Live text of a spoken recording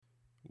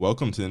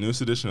Welcome to the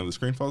newest edition of the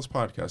Screenfellows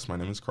podcast. My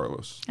name is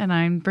Carlos. And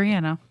I'm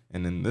Brianna.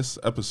 And in this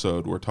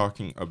episode, we're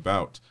talking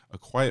about A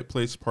Quiet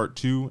Place Part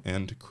 2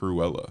 and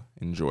Cruella.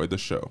 Enjoy the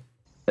show.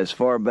 As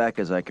far back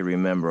as I can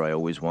remember, I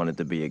always wanted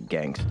to be a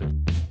gangster.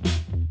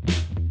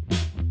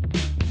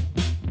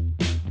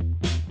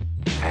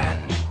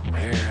 And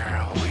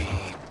here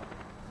we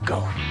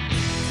go.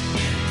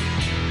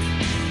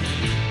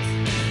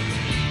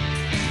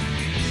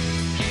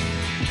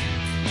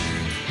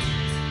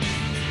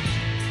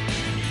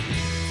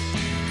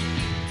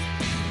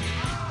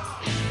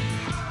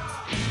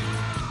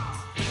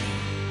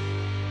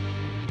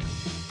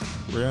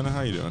 Brianna,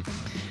 how you doing?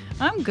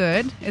 I'm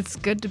good. It's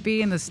good to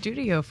be in the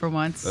studio for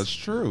once. That's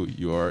true.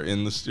 You are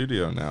in the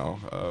studio now,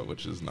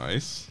 which is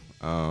nice.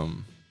 How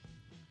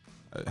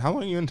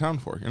long are you in town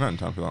for? You're not in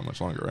town for that much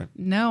longer, right?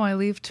 No, I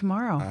leave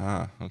tomorrow.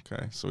 Ah,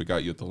 okay. So we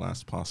got you at the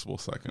last possible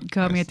second.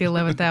 Caught me at the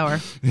 11th hour.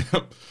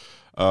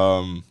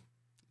 Yep.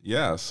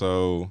 Yeah,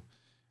 so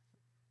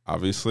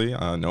obviously,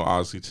 no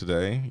Ozzy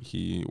today.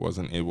 He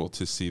wasn't able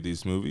to see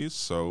these movies,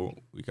 so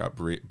we got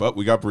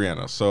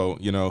Brianna. So,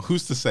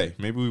 who's to say?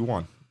 Maybe we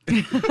won.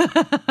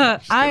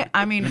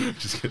 I mean,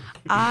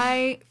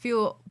 I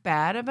feel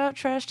bad about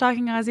trash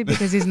talking Ozzy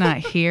because he's not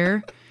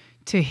here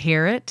to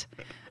hear it.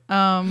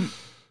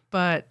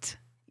 But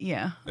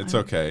yeah, it's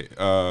okay.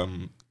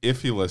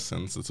 If he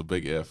listens, it's a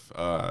big if.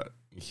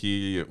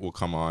 He will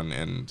come on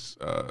and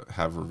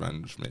have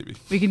revenge. Maybe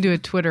we can do a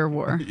Twitter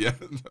war. Yeah.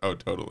 Oh,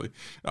 totally.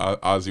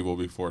 Ozzy will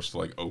be forced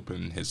to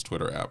open his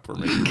Twitter app or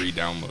maybe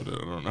re-download it.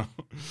 I don't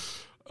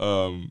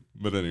know.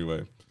 But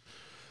anyway,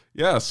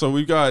 yeah. So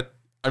we've got.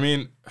 I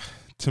mean,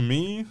 to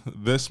me,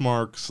 this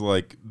marks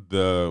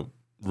the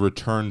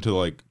return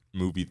to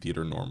movie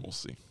theater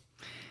normalcy.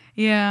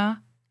 Yeah.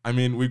 I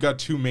mean, we've got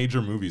two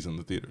major movies in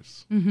the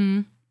theaters.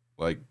 Mm-hmm.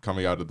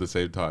 Coming out at the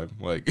same time.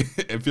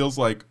 It feels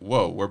like,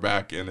 whoa, we're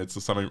back and it's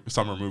the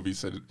summer movie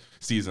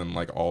season.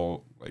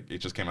 It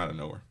just came out of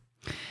nowhere.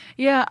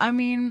 Yeah. I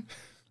mean,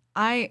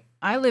 I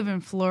live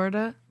in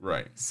Florida.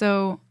 Right.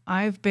 So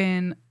I've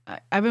been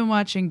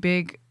watching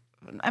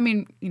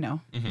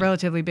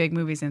relatively big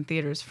movies in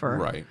theaters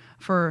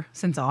for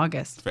since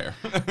August. Fair.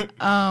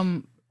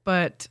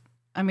 But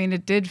I mean,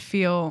 it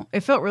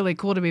felt really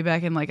cool to be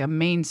back in a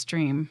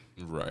mainstream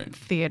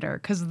theater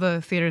because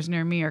the theaters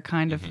near me are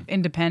kind of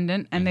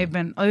independent and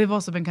they've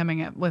also been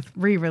coming up with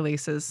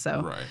re-releases.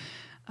 So,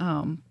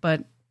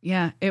 but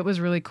yeah, it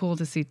was really cool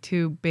to see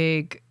two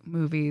big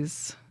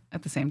movies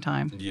at the same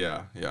time.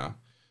 Yeah. Yeah.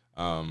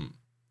 And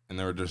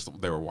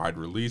they were wide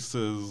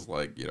releases,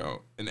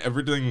 and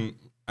everything.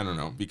 I don't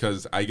know,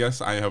 because I guess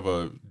I have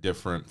a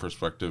different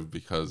perspective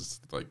because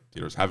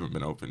theaters haven't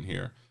been open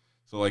here.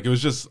 So it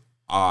was just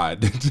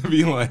odd to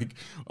be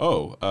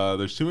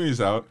there's two movies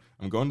out.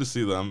 I'm going to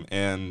see them,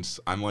 and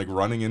I'm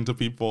running into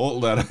people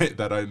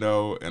that I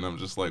know, and I'm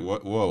just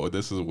what? Whoa,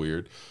 this is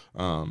weird.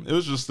 It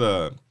was just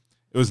it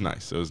was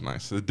nice. It was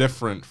nice. It's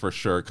different for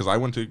sure because I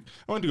went to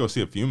go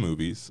see a few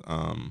movies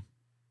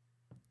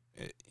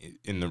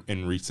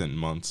in recent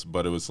months,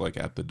 but it was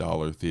at the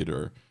Dollar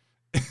Theater.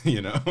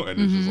 And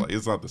it's just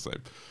it's not the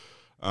same.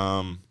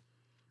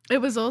 It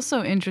was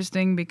also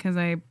interesting because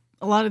a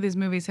lot of these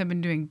movies have been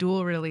doing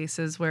dual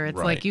releases where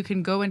it's you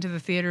can go into the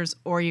theaters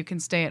or you can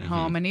stay at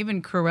home. And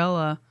even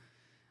Cruella,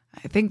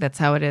 I think that's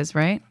how it is,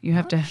 right? You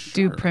have to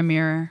do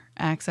premiere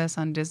access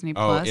on Disney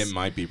Plus. Oh, it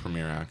might be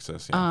premiere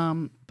access, yeah.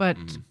 But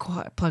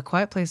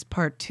Quiet Place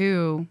Part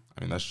 2...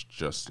 I mean, that's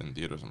just in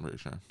theaters, I'm pretty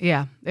sure.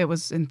 Yeah, it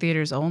was in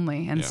theaters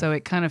only. And so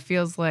it kind of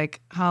feels like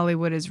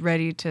Hollywood is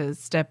ready to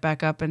step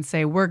back up and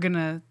say, we're going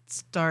to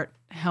start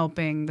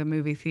helping the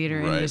movie theater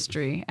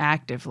industry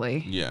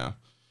actively. Yeah.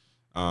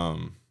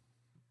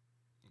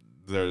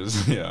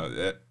 There's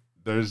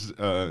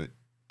an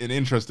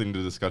interesting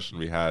discussion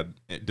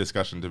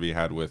to be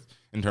had with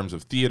in terms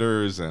of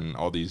theaters and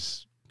all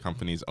these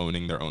companies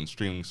owning their own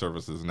streaming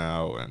services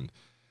now. And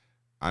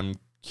I'm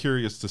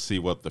curious to see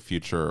what the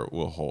future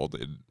will hold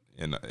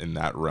in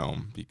that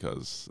realm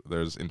because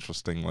there's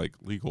interesting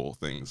legal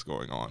things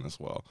going on as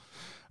well.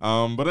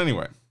 But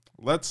anyway,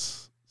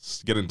 let's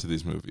get into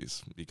these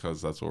movies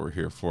because that's what we're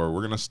here for.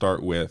 We're gonna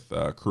start with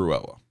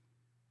Cruella.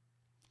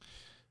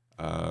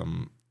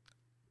 I'm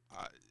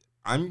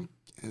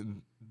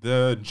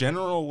the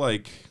general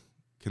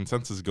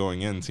consensus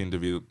going in seemed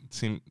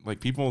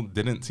people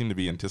didn't seem to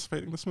be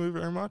anticipating this movie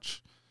very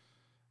much.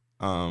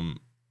 And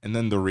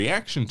then the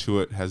reaction to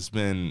it has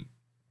been,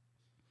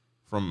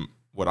 from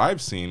what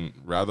I've seen,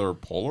 rather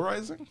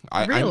polarizing.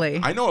 Really?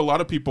 I know a lot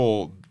of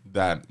people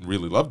that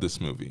really love this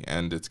movie,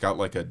 and it's got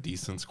a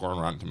decent score on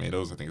Rotten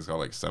Tomatoes. I think it's got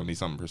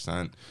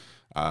 70-something%.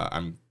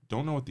 I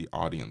don't know what the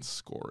audience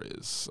score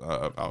is.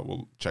 I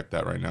will check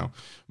that right now.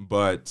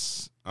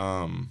 But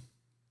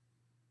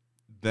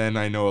then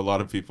I know a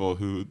lot of people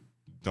who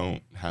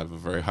don't have a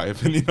very high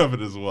opinion of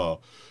it as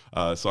well.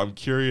 So I'm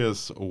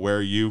curious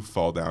where you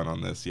fall down on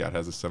this. Yeah, it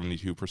has a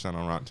 72%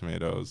 on Rotten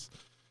Tomatoes.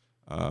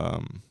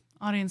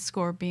 Audience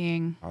score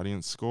being?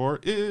 Audience score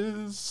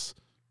is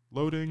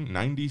loading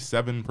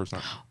 97%.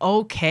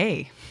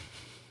 Okay.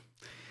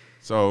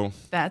 So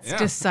that's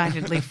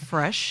decidedly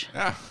fresh.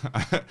 Yeah.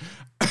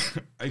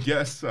 I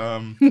guess,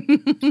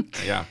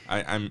 yeah,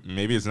 I'm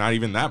maybe it's not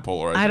even that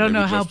polarized. I don't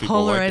know how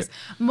polarized.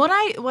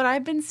 Like what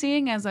I've been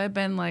seeing as I've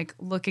been like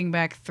looking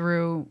back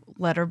through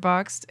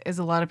Letterboxd is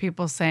a lot of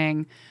people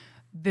saying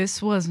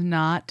this was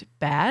not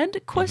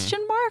bad ?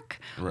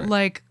 Right.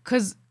 Like,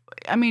 because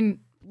I mean,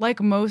 like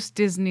most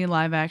Disney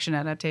live action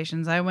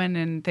adaptations, I went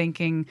in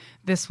thinking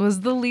this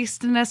was the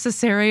least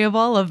necessary of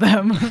all of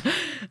them.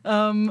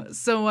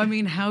 So I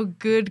mean, how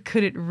good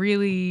could it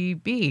really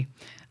be?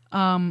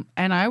 And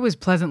I was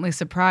pleasantly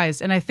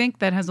surprised. And I think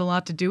that has a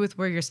lot to do with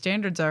where your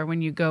standards are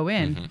when you go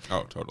in. Mm-hmm.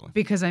 Oh, totally.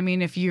 Because, I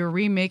mean, if you're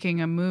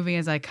remaking a movie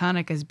as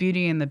iconic as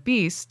Beauty and the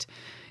Beast,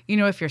 you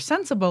know, if you're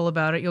sensible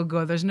about it, you'll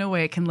go, there's no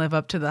way it can live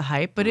up to the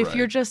hype. But if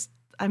you're just,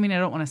 I mean, I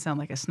don't want to sound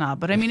like a snob,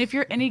 but I mean, if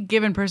you're any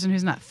given person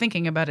who's not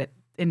thinking about it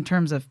in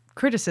terms of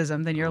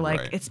criticism, then you're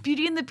like, it's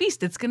Beauty and the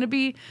Beast. It's going to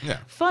be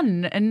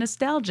fun and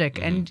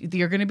nostalgic, and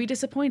you're going to be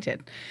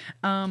disappointed.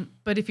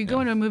 But if you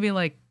go into a movie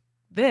like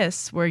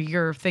this, where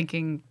you're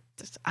thinking,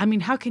 I mean,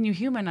 how can you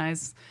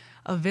humanize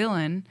a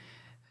villain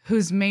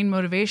whose main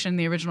motivation in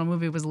the original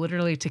movie was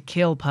literally to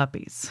kill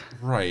puppies?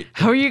 Right.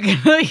 How are you going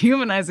to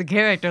humanize a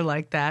character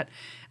like that?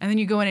 And then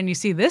you go in and you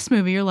see this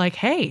movie, you're like,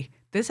 hey,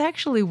 this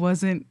actually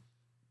wasn't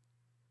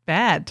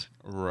bad.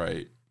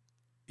 Right.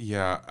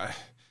 Yeah.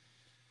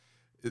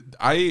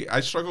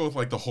 I struggle with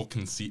like the whole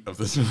conceit of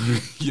this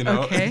movie, you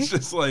know? Okay. It's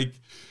just like,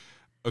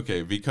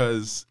 okay,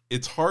 because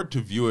it's hard to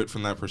view it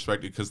from that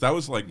perspective, because that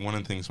was like one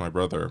of the things my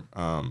brother,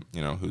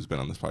 you know, who's been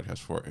on this podcast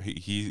before,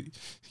 he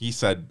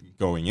said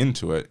going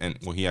into it, and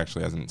well, he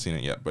actually hasn't seen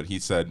it yet, but he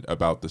said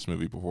about this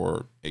movie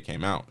before it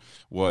came out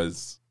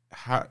was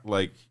how,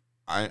 like,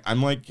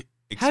 I'm like,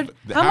 how am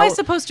I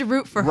supposed to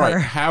root for her?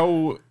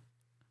 How,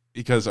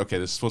 because, okay,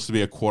 this is supposed to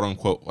be a quote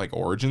unquote like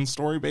origin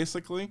story,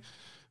 basically.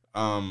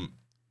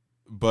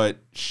 But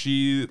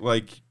she,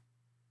 like,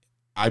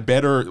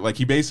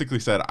 he basically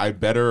said, I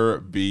better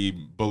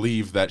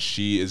believe that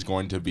she is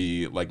going to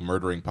be like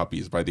murdering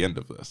puppies by the end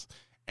of this.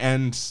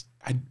 And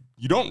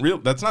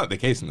that's not the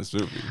case in this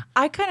movie.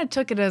 I kind of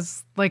took it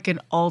as like an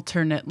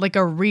alternate, like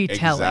a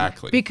retelling.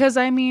 Exactly. Because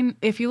I mean,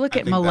 if you look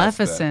at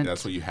Maleficent,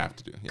 that's what you have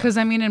to do. Because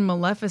I mean, in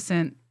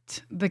Maleficent,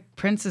 the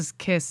prince's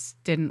kiss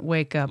didn't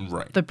wake up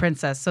the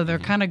princess. So they're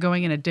kind of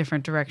going in a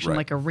different direction,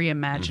 like a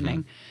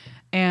reimagining.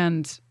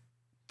 And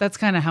that's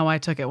kind of how I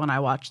took it when I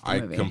watched the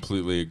movie. I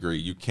completely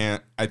agree.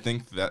 I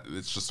think that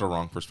it's just a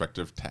wrong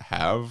perspective to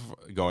have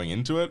going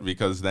into it,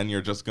 because then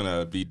you're just going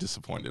to be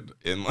disappointed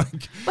in like.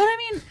 But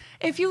I mean,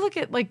 if you look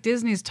at like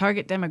Disney's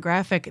target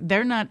demographic,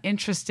 they're not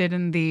interested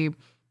in the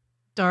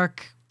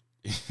dark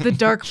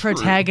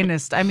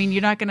protagonist. I mean,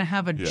 you're not going to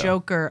have a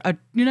Joker.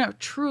 You're not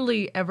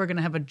truly ever going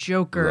to have a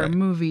Joker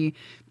movie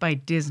by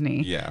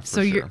Disney. Yeah,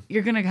 so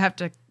you're going to have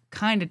to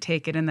kind of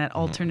take it in that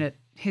alternate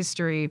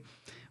history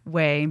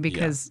way,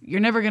 because you're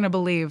never going to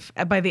believe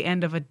by the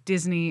end of a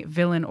Disney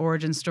villain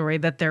origin story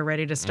that they're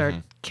ready to start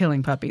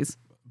killing puppies.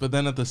 But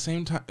then at the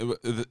same time,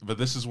 but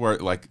this is where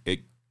like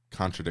it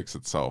contradicts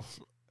itself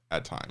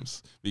at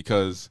times,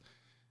 because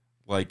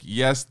like,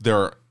 yes,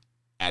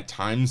 at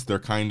times they're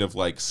kind of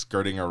like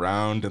skirting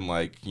around and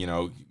like, you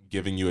know,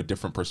 giving you a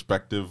different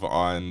perspective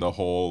on the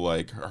whole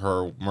like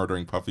her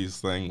murdering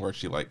puppies thing, where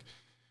she like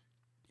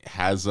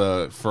has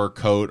a fur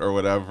coat or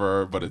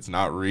whatever, but it's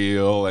not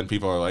real, and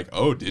people are like,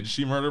 oh, did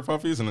she murder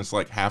puppies? And it's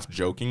like half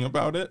joking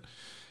about it.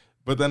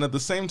 But then at the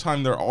same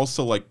time, they're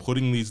also like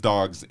putting these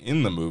dogs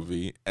in the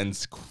movie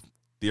and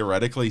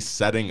theoretically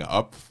setting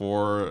up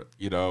for,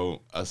 you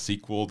know, a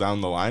sequel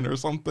down the line or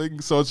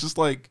something. So it's just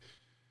like,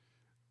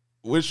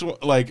 which,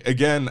 like,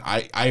 again,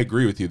 I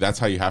agree with you. That's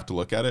how you have to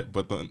look at it.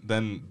 But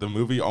then the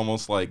movie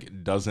almost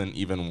like doesn't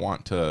even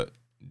want to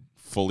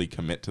fully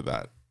commit to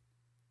that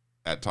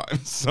at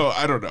times. So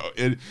I don't know.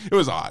 It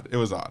was odd. It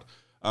was odd.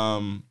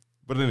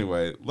 But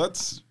anyway,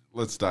 let's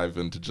dive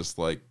into just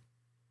like,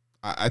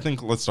 I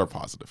think let's start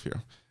positive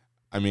here.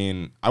 I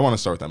mean, I want to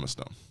start with Emma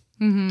Stone.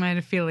 I had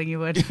a feeling you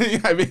would.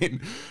 I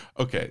mean,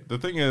 okay. The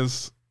thing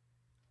is,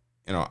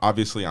 you know,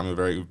 obviously I'm a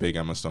very big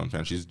Emma Stone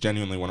fan. She's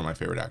genuinely one of my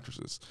favorite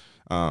actresses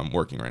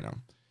working right now.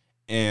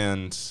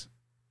 And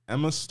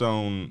Emma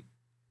Stone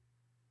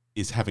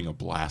is having a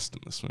blast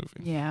in this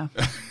movie. Yeah.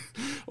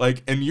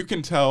 Like, and you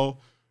can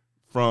tell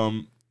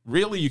from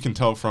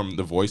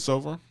the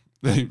voiceover.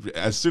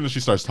 As soon as she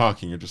starts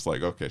talking, you're just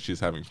like, okay, she's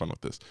having fun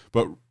with this.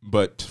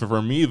 But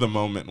for me, the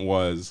moment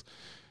was,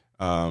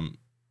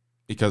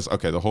 because,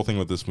 okay, the whole thing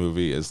with this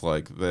movie is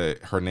like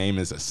her name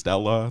is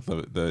Estella,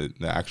 the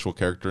actual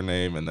character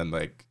name, and then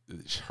like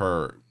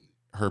her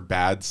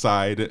bad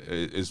side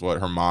is what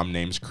her mom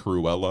names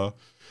Cruella,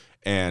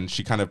 and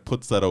she kind of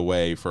puts that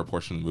away for a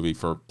portion of the movie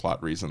for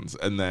plot reasons,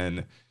 and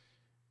then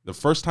the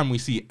first time we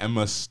see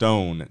Emma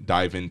Stone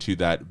dive into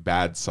that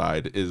bad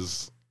side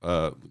is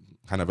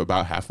kind of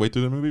about halfway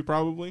through the movie,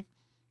 probably.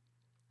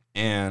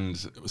 And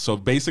so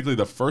basically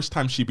the first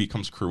time she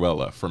becomes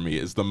Cruella for me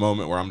is the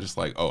moment where I'm just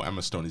like, oh,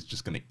 Emma Stone is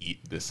just going to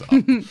eat this up.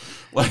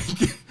 Like,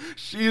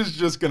 she is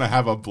just going to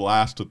have a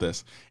blast with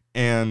this.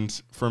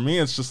 And for me,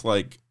 it's just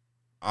like,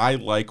 I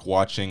like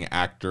watching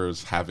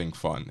actors having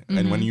fun,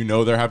 and when you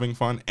know they're having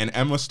fun, and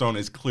Emma Stone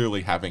is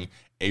clearly having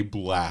a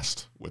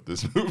blast with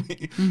this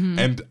movie,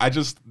 and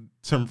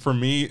for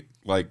me,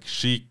 like,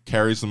 she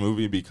carries the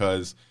movie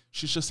because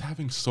she's just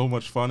having so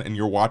much fun, and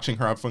you're watching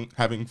her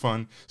having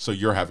fun, so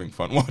you're having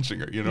fun watching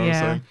her. You know what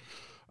I'm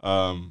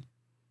saying?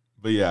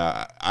 But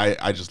yeah,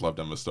 I just loved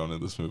Emma Stone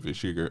in this movie.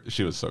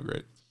 She was so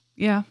great.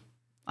 Yeah,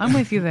 I'm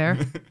with you there.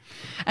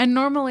 And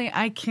normally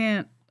I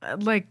can't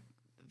like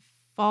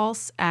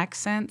false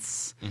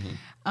accents,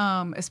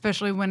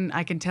 especially when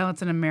I can tell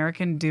it's an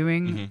American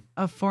doing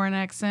a foreign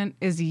accent,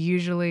 is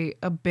usually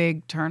a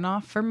big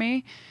turnoff for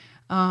me.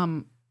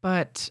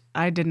 But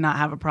I did not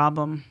have a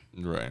problem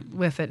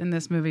with it in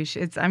this movie.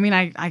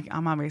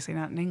 I'm obviously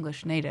not an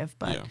English native,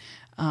 but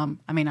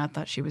I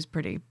thought she was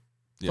pretty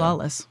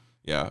flawless.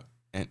 Yeah.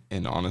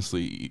 And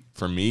honestly,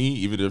 for me,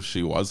 even if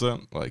she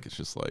wasn't, like, it's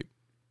just like,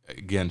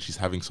 again, she's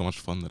having so much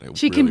fun that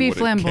she really can be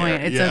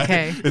flamboyant. Care. It's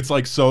okay. It's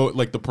like, so,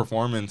 like, the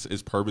performance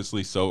is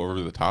purposely so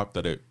over the top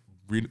that it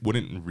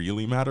wouldn't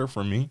really matter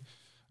for me,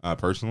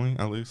 personally,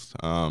 at least.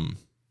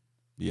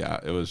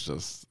 It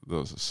was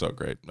so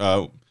great.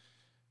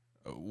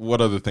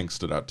 What other things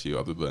stood out to you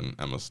other than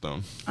Emma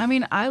Stone?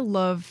 I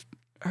love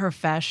her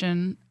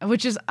fashion,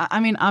 which is,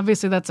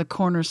 obviously that's a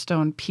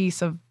cornerstone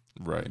piece of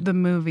the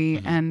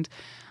movie, and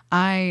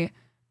it's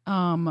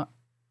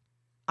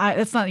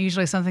not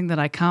usually something that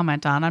I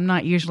comment on. I'm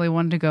not usually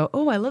one to go,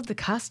 oh, I love the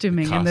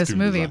costuming in this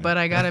movie. Design. But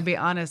I got to be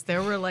honest,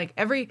 there were like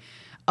every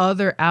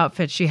other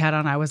outfit she had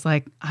on, I was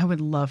like, I would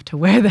love to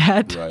wear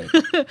that. Right.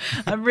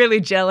 I'm really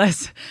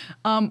jealous,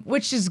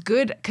 which is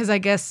good because I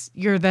guess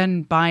you're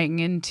then buying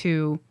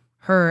into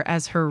her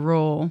as her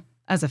role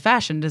as a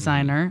fashion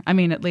designer.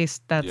 At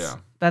least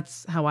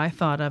that's how I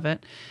thought of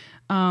it.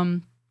 I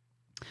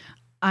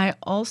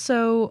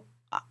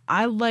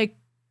like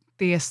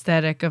the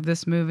aesthetic of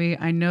this movie.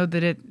 I know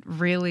that it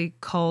really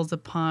calls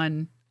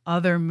upon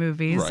other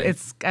movies. Right.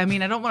 I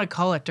don't want to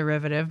call it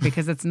derivative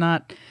because it's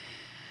not,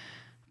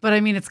 but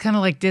it's kind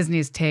of like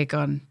Disney's take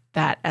on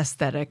that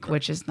aesthetic,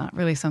 which is not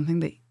really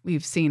something that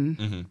we've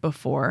seen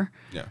before.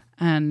 Yeah.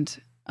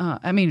 And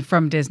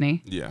from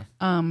Disney. Yeah.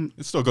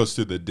 It still goes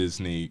through the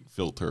Disney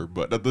filter,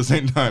 but at the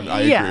same time,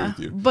 I agree with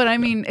you. But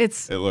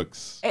it's cool.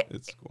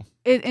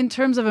 In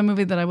terms of a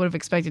movie that I would have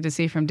expected to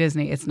see from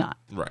Disney, it's not.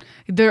 Right.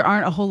 There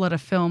aren't a whole lot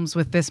of films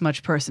with this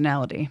much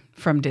personality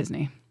from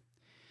Disney.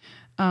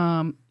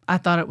 I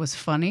thought it was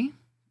funny.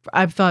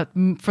 I thought,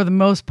 for the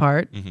most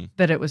part,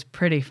 that it was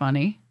pretty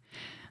funny.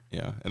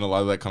 Yeah, and a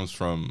lot of that comes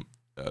from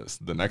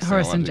the next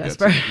Horace thing I wanted and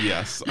Jasper. To get to.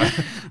 Yes,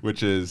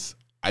 which is,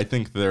 I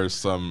think there's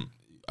some...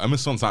 Emma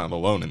Stone's not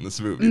alone in this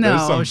movie.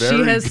 No,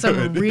 she has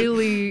some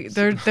really...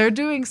 They're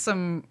doing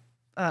some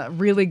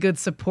really good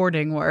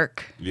supporting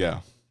work.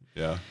 Yeah.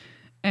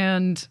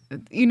 And,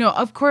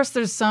 of course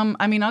there's some...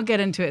 I'll get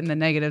into it in the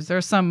negatives. There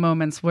are some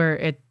moments where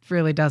it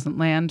really doesn't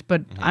land.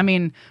 But,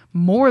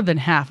 more than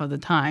half of the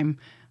time,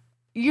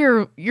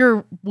 you're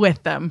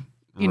with them.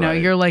 You know,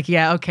 you're like,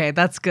 yeah, okay,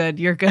 that's good.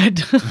 You're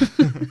good.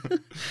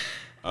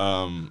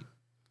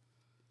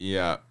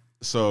 Yeah.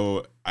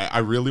 So I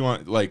really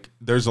want, like,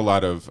 there's a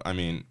lot of,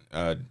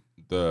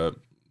 the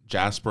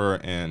Jasper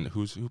and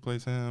who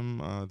plays him?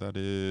 That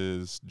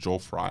is Joel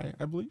Fry,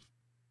 I believe. ?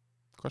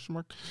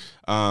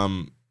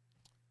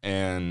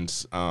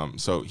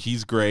 So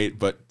he's great,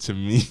 but to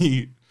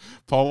me,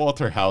 Paul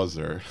Walter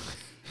Hauser,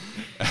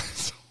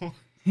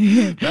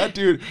 that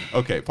dude.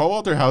 Okay, Paul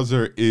Walter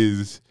Hauser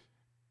is,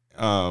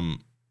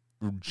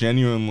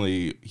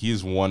 genuinely, he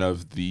is one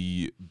of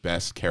the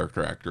best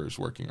character actors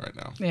working right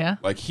now. Yeah.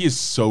 Like, he is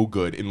so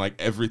good in, like,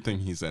 everything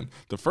he's in.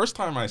 The first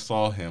time I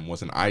saw him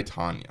was in I,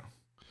 Tonya.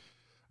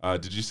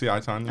 Did you see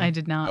I, Tonya? I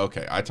did not.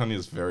 Okay, I, Tonya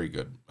is very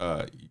good.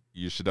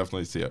 You should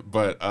definitely see it.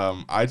 But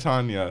I,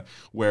 Tonya,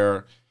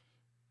 where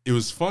it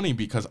was funny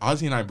because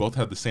Ozzy and I both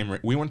had the same...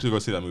 we went to go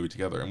see that movie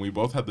together, and we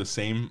both had the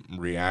same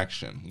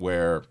reaction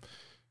where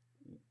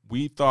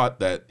we thought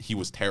that he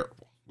was terrible.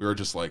 We were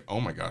just like,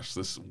 oh my gosh,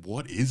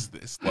 what is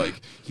this?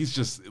 Like,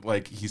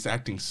 he's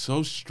acting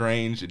so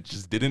strange. It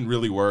just didn't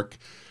really work.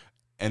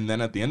 And then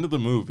at the end of the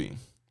movie,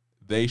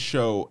 they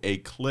show a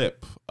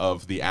clip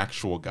of the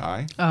actual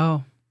guy.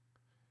 Oh.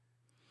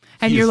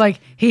 And you're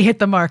like, he hit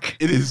the mark.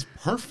 It is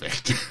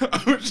perfect.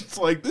 I was just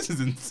like, this is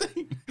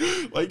insane.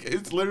 Like,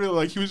 it's literally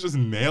like he was just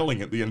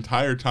nailing it the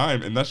entire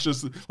time. And that's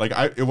just, like,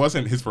 it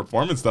wasn't his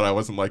performance that I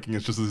wasn't liking.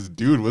 It's just this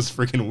dude was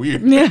freaking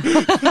weird.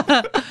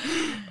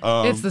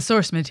 It's the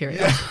source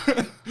material. Yeah.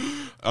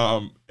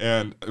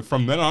 And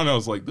from then on, I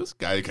was like, this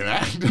guy can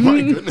act.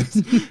 My goodness.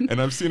 And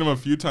I've seen him a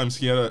few times.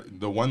 He had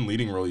the one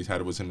leading role he's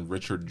had was in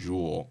Richard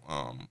Jewell.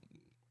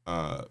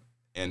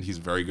 And he's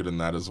very good in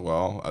that as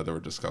well. There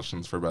were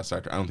discussions for Best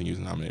Actor. I don't think he was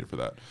nominated for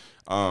that.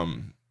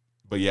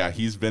 But yeah,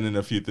 he's been in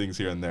a few things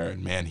here and there,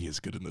 and man, he is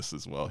good in this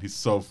as well. He's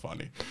so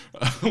funny.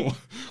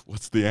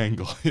 What's the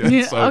angle?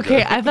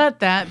 Okay, I thought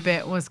that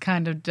bit was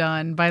kind of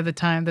done by the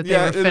time that they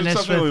were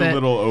finished with it. A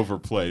little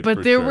overplayed.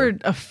 But there were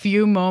a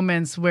few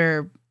moments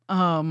where,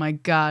 oh my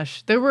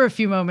gosh, there were a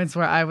few moments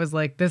where I was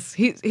like,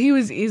 he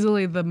was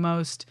easily the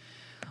most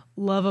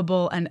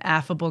lovable and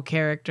affable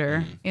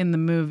character in the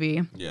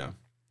movie. Yeah.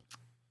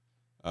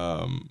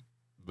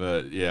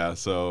 But yeah,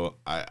 so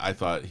I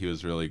thought he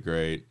was really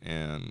great,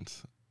 and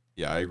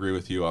yeah, I agree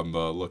with you on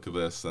the look of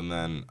this. And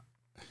then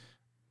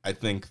I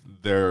think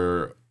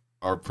there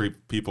are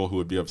people who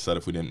would be upset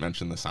if we didn't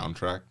mention the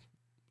soundtrack.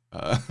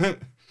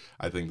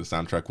 I think the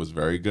soundtrack was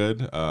very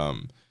good.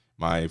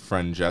 My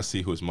friend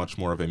Jesse, who is much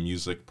more of a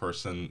music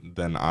person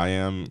than I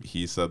am,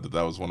 he said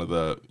that was one of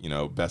the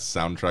best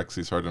soundtracks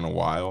he's heard in a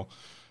while.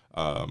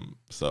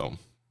 So,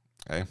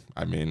 hey,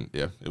 I mean,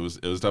 yeah, it was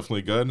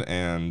definitely good,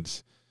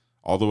 and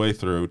all the way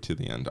through to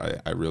the end,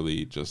 I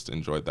really just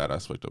enjoyed that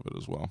aspect of it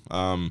as well.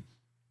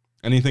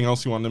 Anything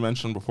else you wanted to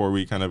mention before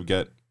we kind of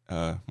get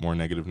more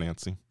negative,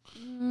 Nancy?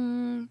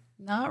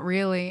 Not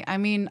really. I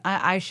mean,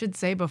 I should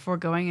say before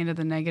going into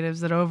the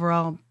negatives that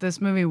overall this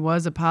movie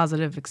was a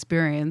positive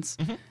experience,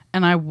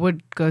 and I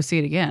would go see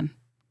it again.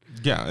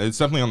 Yeah, it's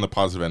definitely on the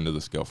positive end of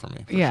the scale for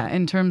me. Yeah, sure.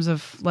 In terms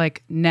of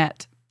like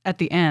net at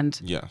the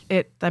end. Yeah.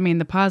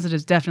 The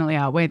positives definitely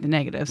outweigh the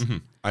negatives.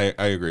 I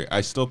agree.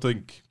 I still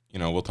think,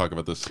 we'll talk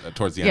about this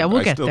towards the end. Yeah,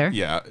 we'll get there.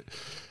 Yeah.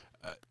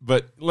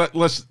 But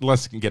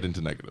let's get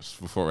into negatives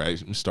before I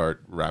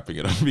start wrapping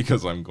it up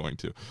because I'm going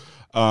to.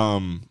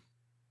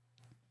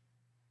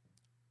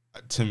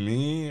 To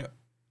me,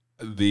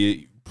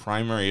 the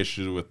primary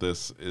issue with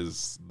this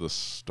is the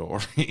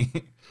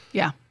story.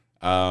 Yeah.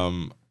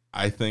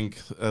 I think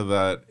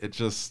that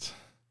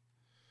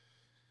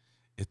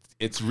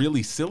it's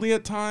really silly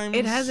at times.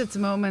 It has its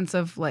moments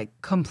of like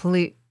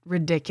complete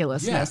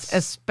ridiculousness, yes.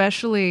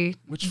 Especially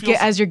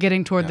as you're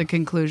getting toward the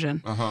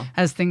conclusion,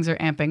 as things are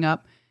amping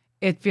up.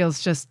 It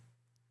feels just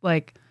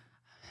like,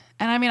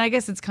 and I mean, I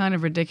guess it's kind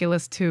of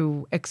ridiculous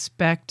to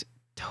expect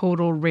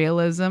total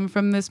realism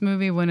from this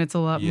movie when it's a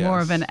lot more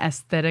of an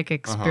aesthetic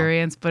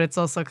experience, but it's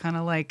also kind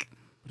of like,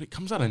 but it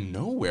comes out of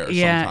nowhere.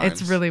 Yeah,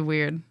 sometimes. It's really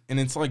weird, and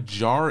it's like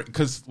jarring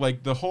because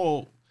like the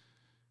whole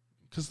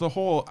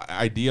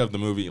idea of the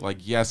movie, like,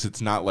 yes,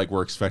 it's not like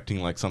we're expecting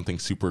like something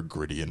super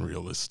gritty and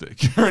realistic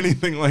or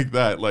anything like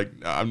that. Like,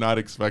 I'm not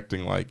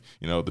expecting like,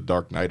 The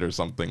Dark Knight or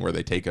something where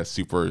they take a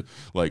super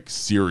like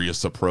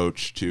serious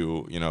approach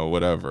to,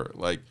 whatever.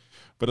 Like,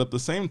 but at the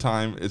same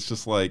time, it's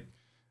just like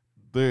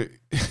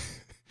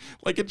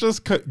like it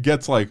just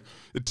gets like,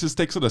 it just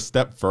takes it a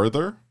step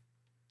further,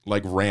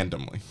 like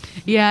randomly.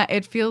 Yeah,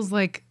 it feels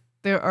like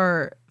there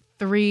are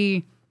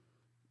 3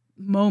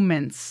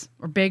 moments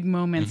or big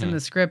moments in the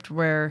script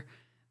where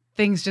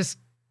things just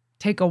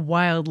take a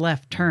wild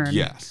left turn.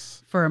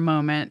 Yes. For a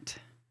moment.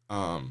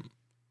 And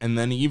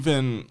then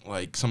even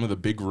like some of the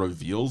big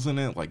reveals in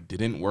it like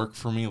didn't work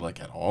for me like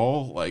at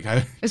all. Like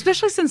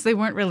especially since they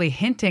weren't really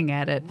hinting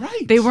at it.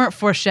 Right. They weren't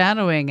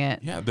foreshadowing it.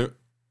 Yeah,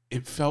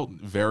 it felt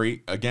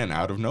very, again,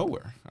 out of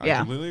nowhere. I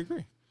completely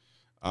agree.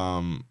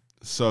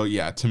 So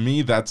yeah, to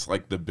me that's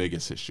like the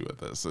biggest issue with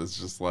this. It's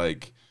just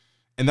like,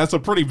 and that's a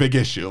pretty big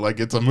issue. Like,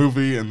 it's a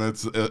movie, and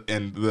that's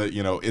and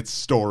the its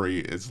story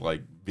is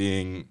like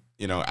being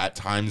at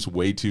times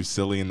way too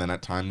silly, and then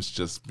at times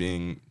just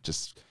being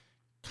just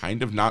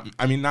kind of not.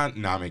 I mean, not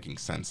making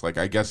sense. Like,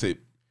 I guess it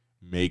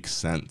makes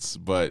sense,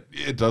 but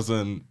it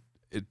doesn't.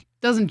 It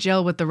doesn't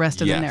gel with the rest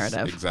of the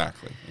narrative.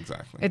 Exactly.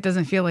 It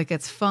doesn't feel like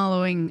it's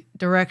following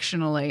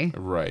directionally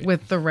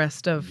with the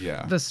rest of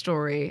the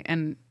story.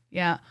 And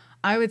yeah,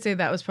 I would say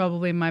that was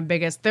probably my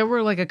biggest. There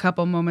were like a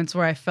couple moments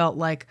where I felt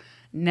like,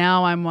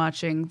 now I'm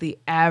watching the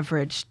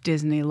average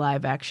Disney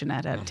live action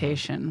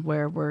adaptation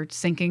where we're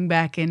sinking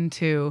back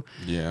into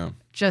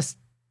just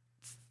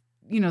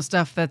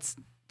stuff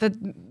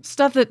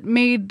that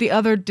made the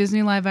other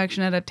Disney live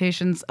action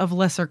adaptations of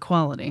lesser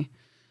quality.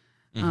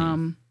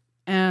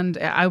 And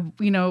I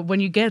when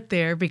you get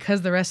there,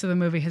 because the rest of the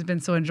movie has been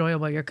so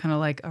enjoyable, you're kind of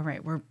like, all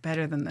right, we're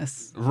better than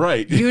this.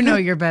 Right.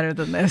 You're better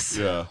than this.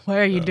 Yeah. Why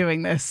are you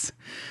doing this?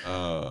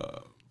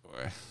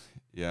 Boy.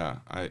 Yeah,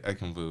 I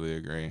completely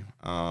agree.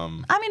 I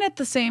mean, at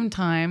the same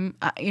time,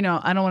 I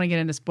don't want to get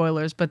into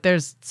spoilers, but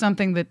there's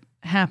something that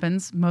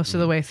happens most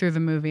of the way through the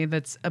movie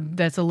that's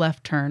a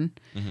left turn.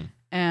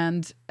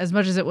 And as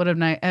much as it would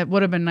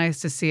have been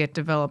nice to see it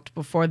developed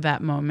before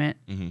that moment,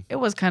 it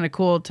was kind of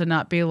cool to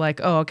not be like,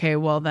 oh, okay,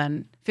 well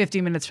then 50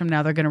 minutes from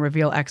now they're going to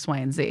reveal X, Y,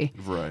 and Z.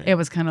 Right. It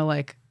was kind of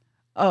like,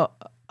 oh,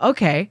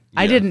 okay,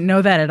 I didn't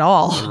know that at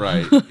all.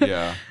 Right.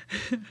 Yeah.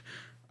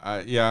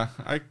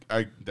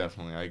 I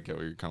definitely I get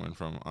where you're coming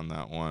from on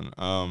that one.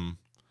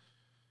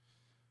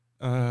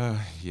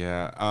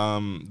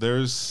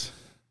 There's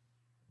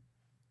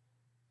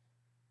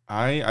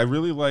I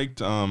really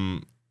liked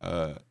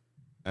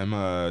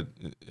Emma.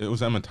 It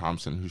was Emma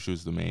Thompson who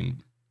was the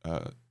main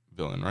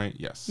villain, right?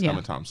 Yes, yeah.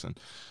 Emma Thompson.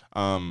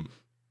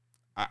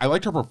 I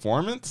liked her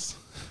performance.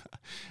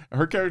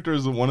 Her character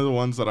is one of the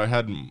ones that I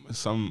had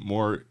some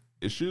more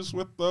issues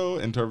with, though,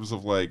 in terms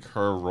of like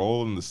her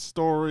role in the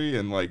story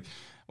and like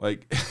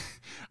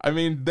I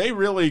mean, they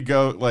really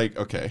go like,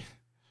 okay,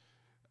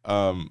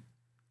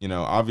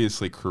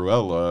 obviously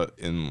Cruella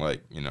in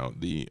like,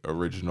 the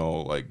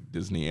original like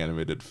Disney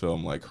animated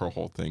film, like her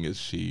whole thing is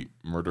she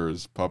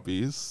murders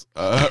puppies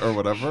or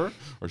whatever,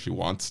 or she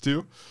wants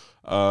to.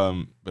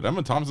 But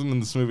Emma Thompson in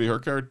this movie, her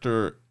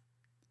character,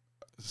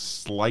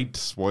 slight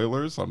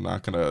spoilers. I'm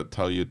not gonna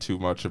tell you too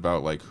much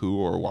about like who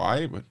or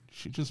why, but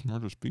she just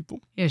murders people.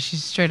 Yeah,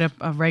 she's straight up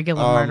a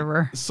regular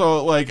murderer.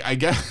 So like I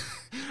guess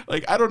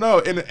like I don't know,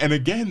 and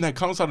again that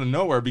comes out of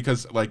nowhere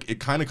because like it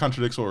kind of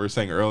contradicts what we were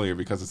saying earlier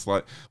because it's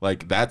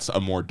like that's a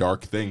more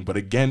dark thing, but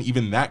again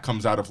even that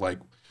comes out of like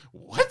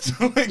what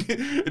like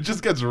it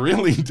just gets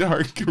really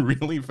dark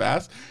really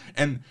fast,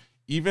 and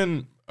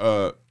even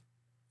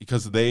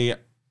because again,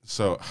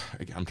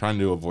 I'm trying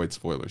to avoid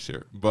spoilers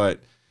here,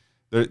 but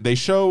they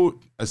show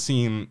a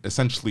scene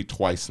essentially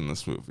twice in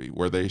this movie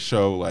where they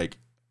show like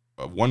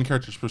one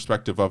character's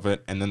perspective of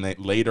it, and then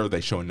later they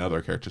show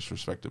another character's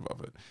perspective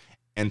of it.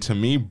 And to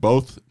me,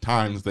 both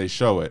times they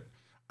show it,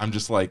 I'm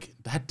just like,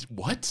 that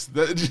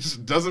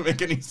just doesn't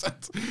make any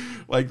sense.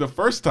 Like the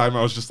first time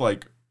I was just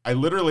like, I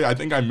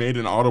think I made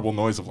an audible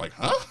noise of like,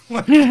 huh?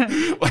 Like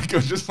it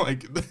was just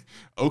like,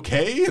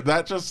 okay,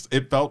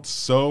 it felt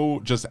so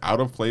just out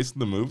of place in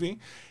the movie.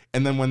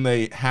 And then when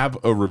they have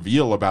a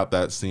reveal about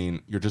that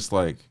scene, you're just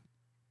like,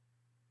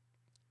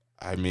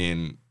 I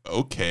mean,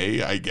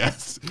 okay, I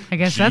guess.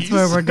 Jeez. That's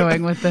where we're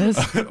going with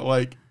this.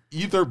 Like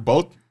either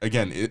both,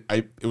 again,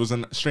 it was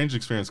a strange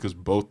experience because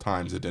both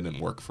times it didn't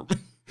work for me.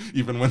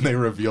 Even when they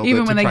revealed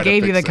Even when they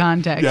gave you the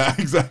context. Yeah,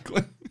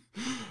 exactly.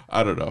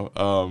 I don't know.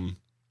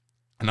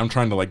 And I'm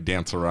trying to like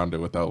dance around it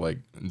without like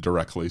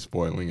directly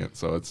spoiling it,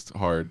 so it's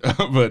hard.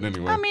 But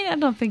anyway. I mean, I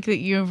don't think that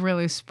you've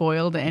really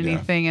spoiled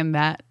anything in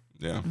that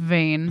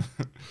vein.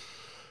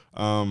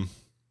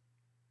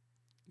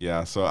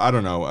 Yeah, so I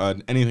don't know.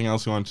 Anything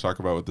else you want to talk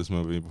about with this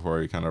movie before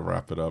we kind of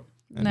wrap it up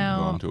and go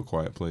on to A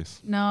Quiet Place?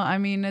 No, I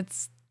mean,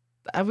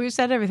 we've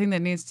said everything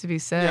that needs to be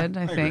said,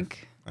 I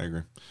think. I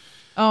agree.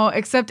 Oh,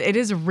 except it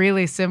is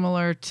really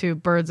similar to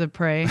Birds of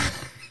Prey.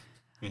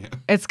 Yeah.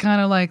 It's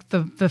kind of like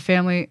the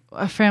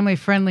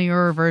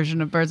family-friendlier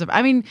version of Birds of Prey.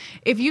 I mean,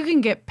 if you can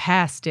get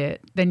past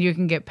it, then you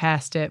can get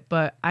past it.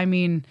 But I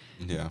mean,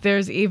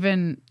 there's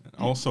even...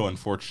 Also,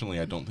 unfortunately,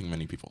 I don't think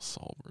many people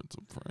saw Birds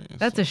of Prey.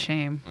 That's a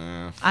shame.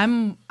 I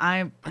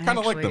kind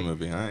of like the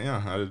movie.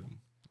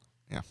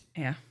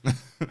 Yeah.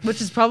 Which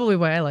is probably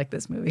why I like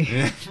this movie.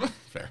 Yeah,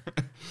 fair.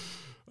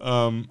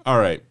 All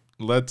right,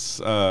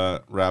 let's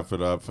wrap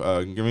it up.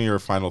 Give me your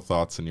final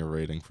thoughts and your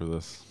rating for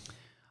this.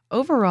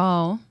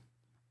 Overall,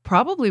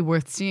 probably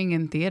worth seeing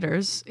in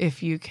theaters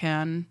if you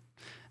can.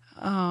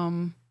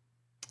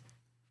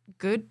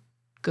 Good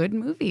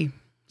movie.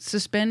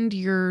 Suspend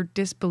your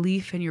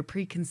disbelief and your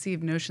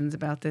preconceived notions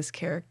about this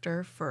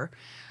character for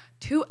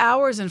 2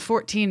 hours and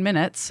 14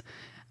 minutes,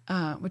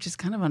 which is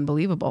kind of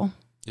unbelievable.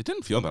 It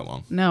didn't feel that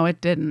long. No,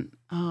 it didn't.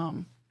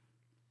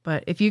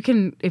 But if you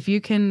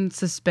can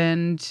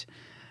suspend,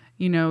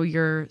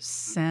 your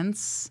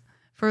sense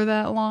for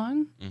that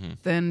long,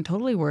 then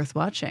totally worth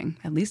watching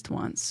at least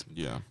once.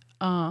 Yeah.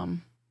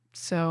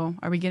 So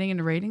are we getting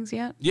into ratings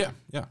yet? Yeah.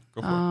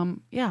 Go for it.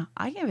 Yeah,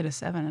 I gave it a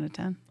 7 out of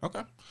 10.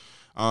 Okay.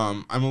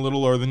 I'm a little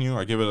lower than you.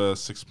 I give it a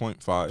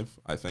 6.5.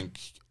 I think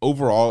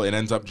overall it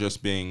ends up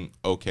just being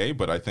okay,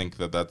 but I think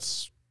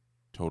that's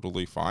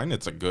totally fine.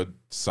 It's a good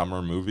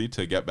summer movie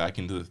to get back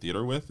into the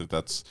theater with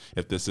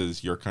if this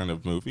is your kind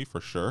of movie for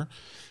sure.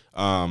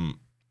 And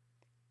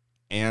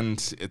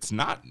it's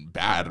not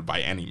bad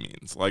by any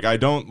means. Like I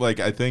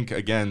think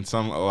again,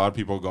 a lot of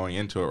people going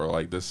into it were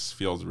like, this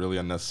feels really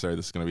unnecessary.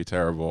 This is going to be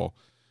terrible.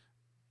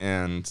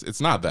 And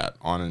it's not that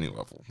on any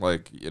level.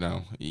 Like,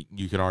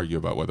 you could argue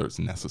about whether it's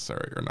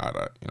necessary or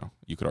not.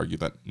 You could argue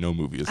that no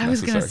movie is necessary. I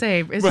was going to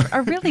say,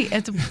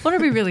 what are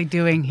we really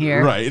doing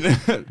here? Right.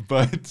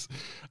 But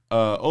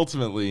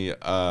ultimately,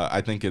 I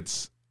think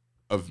it's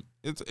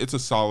a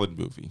solid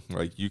movie.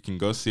 Like, you can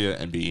go see it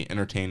and be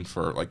entertained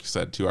for, like you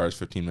said, 2 hours,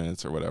 15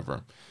 minutes or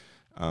whatever.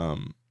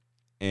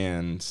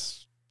 And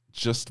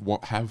just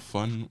have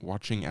fun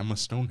watching Emma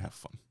Stone have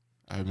fun.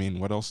 I mean,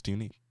 what else do you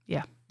need?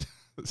 Yeah.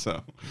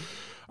 So,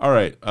 all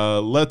right,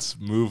 let's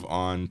move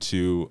on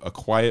to A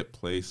Quiet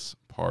Place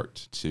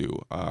Part 2.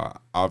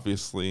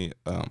 Obviously,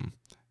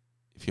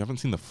 if you haven't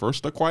seen the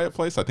first A Quiet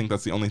Place, I think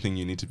that's the only thing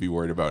you need to be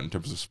worried about in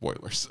terms of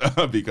spoilers,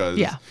 because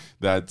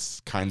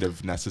that's kind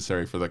of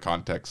necessary for the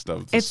context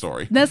of the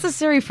story.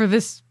 Necessary for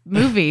this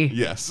movie.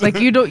 Yes. Like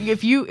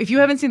if you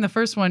haven't seen the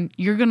first one,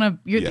 you're gonna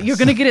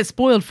get it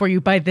spoiled for you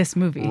by this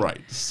movie.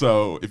 Right.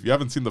 So if you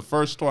haven't seen the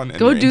first one and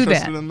you're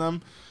interested in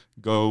them,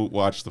 go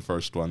watch the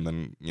first one,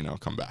 then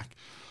come back.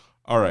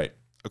 All right,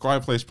 A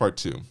Quiet Place Part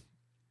 2.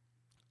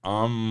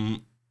 I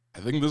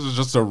think this is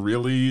just a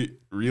really,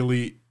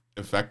 really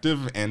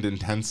effective and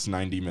intense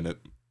 90-minute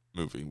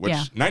movie.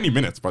 90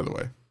 minutes, by the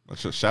way.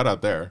 Let's just shout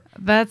out there.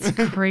 That's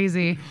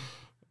crazy.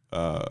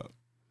 I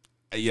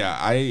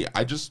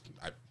don't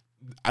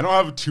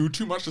have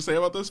too much to say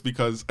about this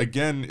because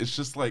again, it's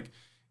just like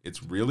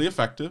it's really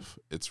effective.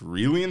 It's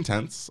really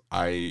intense.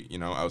 I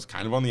was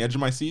kind of on the edge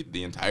of my seat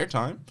the entire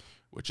time,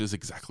 which is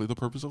exactly the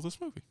purpose of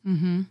this movie.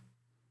 Mm-hmm.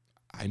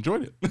 I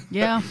enjoyed it.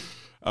 Yeah.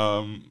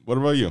 What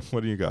about you?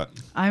 What do you got?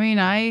 I mean,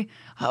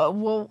 how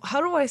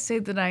do I say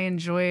that I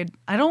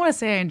don't want to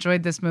say I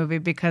enjoyed this movie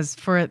because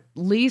for at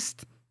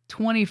least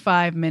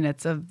 25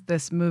 minutes of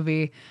this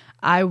movie,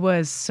 I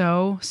was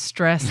so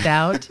stressed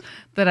out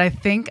that I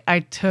think I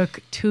took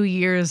 2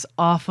 years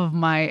off of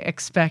my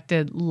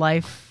expected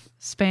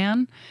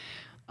lifespan.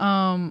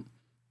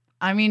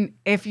 I mean,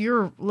 if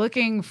you're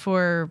looking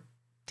for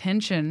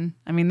tension,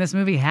 I mean, this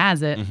movie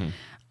has it.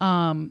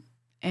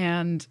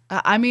 And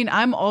I mean,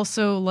 I'm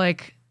also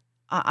like,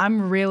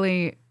 I'm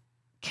really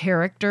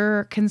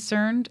character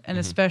concerned, and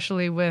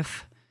especially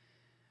with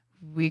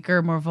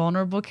weaker, more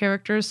vulnerable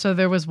characters. So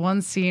there was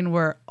one scene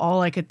where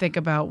all I could think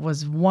about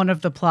was one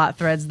of the plot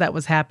threads that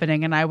was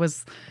happening, and I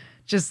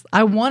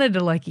wanted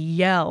to like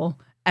yell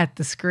at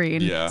the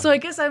screen. Yeah. So I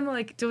guess I'm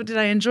like, did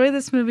I enjoy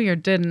this movie or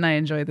didn't I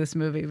enjoy this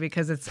movie?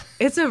 Because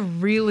it's a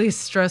really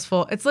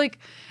stressful. It's like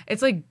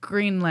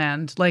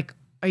Greenland. Like,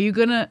 are you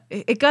gonna?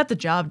 It got the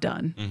job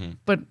done,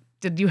 but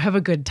did you have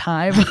a good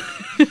time?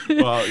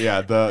 Well,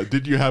 yeah.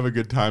 Did you have a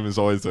good time is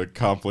always a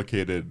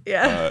complicated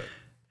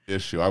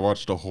issue. I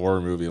watched a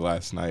horror movie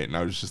last night, and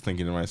I was just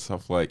thinking to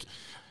myself, like,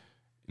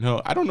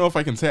 I don't know if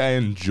I can say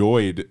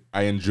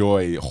I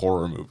enjoy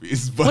horror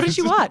movies. But What did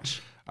you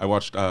watch? I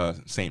watched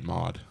Saint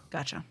Maud.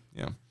 Gotcha.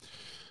 Yeah.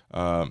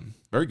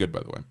 Very good, by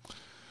the way.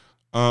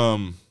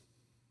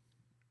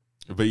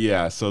 But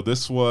yeah, so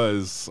this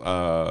was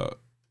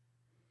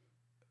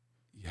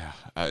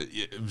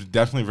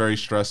definitely very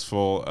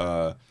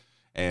stressful,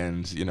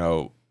 and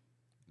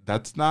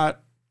that's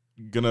not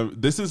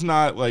this is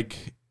not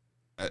like,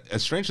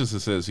 as strange as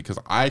this is, because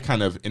I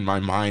kind of in my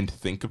mind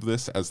think of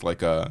this as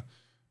like a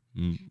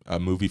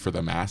movie for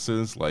the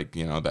masses, like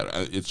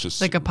that it's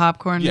just like a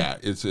popcorn. Yeah,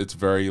 it's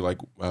very like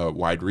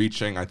wide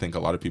reaching. I think a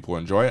lot of people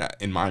enjoy it.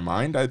 In my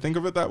mind, I think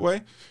of it that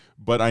way,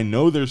 but I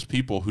know there's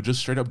people who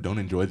just straight up don't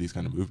enjoy these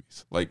kind of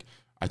movies. Like,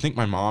 I think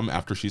my mom,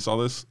 after she saw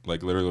this,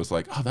 like literally was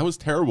like, "Oh, that was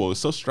terrible. It was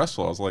so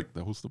stressful." I was like,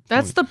 "That was the point."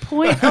 That's the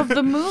point of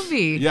the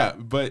movie. Yeah,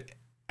 but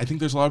I think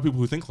there's a lot of people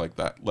who think like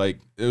that. Like,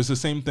 it was the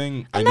same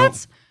thing. And I know.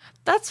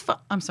 That's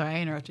I'm sorry,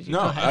 I interrupted you.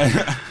 No,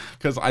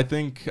 because I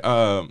think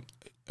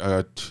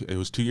it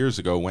was 2 years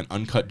ago when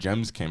Uncut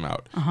Gems came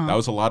out. That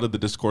was a lot of the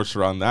discourse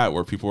around that,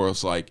 where people were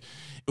like,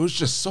 "It was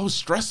just so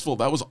stressful.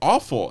 That was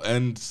awful,"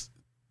 and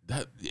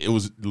that it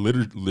was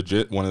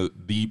legit one of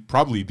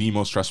probably the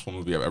most stressful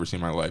movie I've ever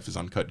seen in my life is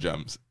Uncut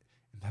Gems,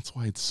 and that's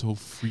why it's so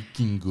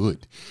freaking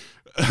good.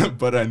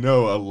 But I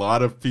know a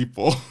lot of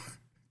people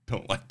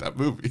don't like that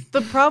movie.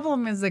 The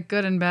problem is that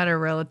good and bad are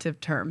relative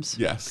terms.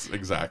 Yes,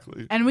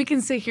 exactly. And we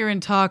can sit here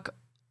and talk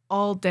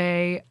all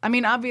day. I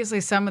mean,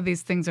 obviously some of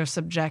these things are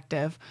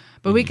subjective,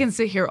 but we can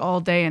sit here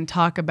all day and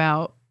talk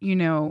about,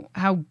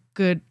 how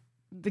good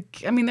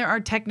there are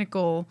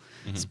technical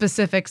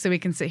specifics that we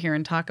can sit here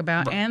and talk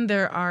about, and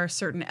there are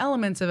certain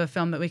elements of a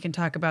film that we can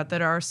talk about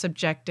that are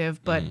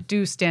subjective but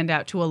do stand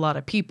out to a lot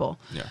of people.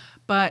 Yeah.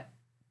 But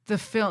the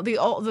film,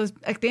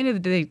 at the end of the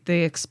day,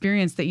 the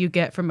experience that you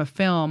get from a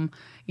film,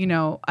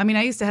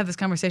 I used to have this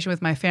conversation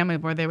with my family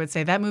where they would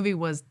say that movie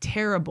was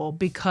terrible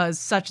because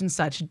such and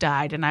such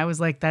died, and I was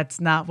like,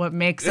 that's not what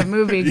makes a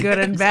movie good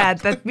and bad.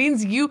 That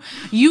means you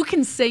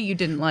can say you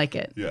didn't like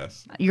it.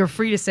 Yes, you're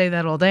free to say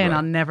that all day, and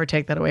I'll never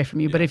take that away from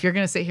you. Yeah. But if you're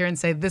going to sit here and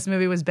say this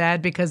movie was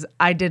bad because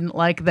I didn't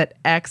like that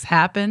X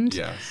happened,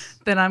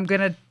 then I'm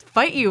going to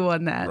fight you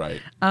on that.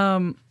 Right.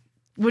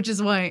 Which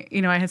is why,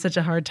 I had such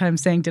a hard time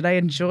saying, did I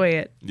enjoy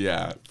it?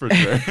 Yeah, for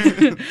sure.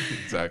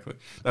 Exactly.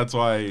 That's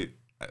why,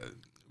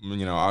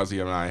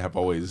 Ozzy and I have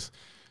always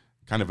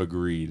kind of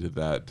agreed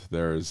that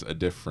there's a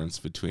difference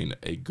between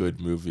a good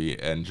movie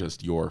and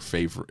just your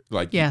favorite,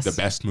 like the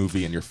best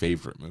movie and your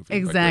favorite movie.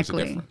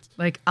 Exactly.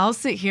 Like, I'll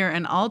sit here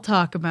and I'll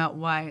talk about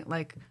why,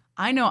 like,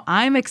 I know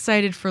I'm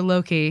excited for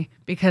Loki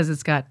because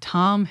it's got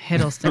Tom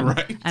Hiddleston.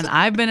 Right. And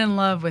I've been in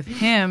love with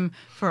him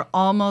for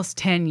almost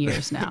 10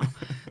 years now.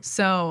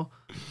 So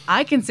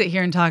I can sit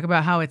here and talk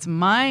about how it's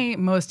my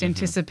most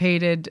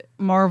anticipated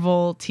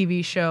Marvel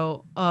TV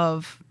show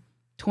of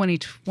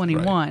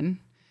 2021,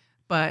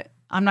 but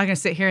I'm not going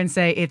to sit here and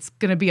say it's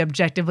going to be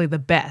objectively the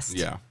best.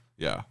 Yeah,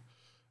 yeah.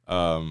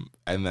 And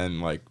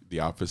then, like, the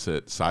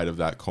opposite side of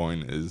that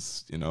coin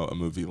is, a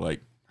movie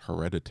like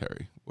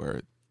Hereditary,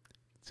 where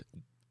it's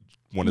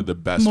one of the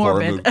best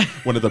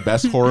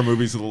horror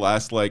movies of the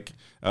last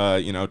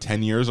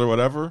 10 years or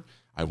whatever.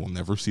 I will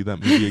never see that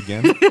movie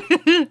again.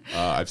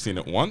 I've seen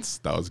it once.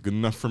 That was good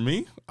enough for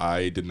me.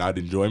 I did not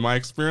enjoy my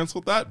experience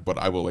with that, but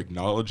I will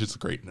acknowledge its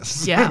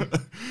greatness. Yeah.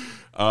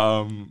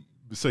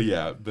 So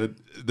yeah,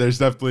 there's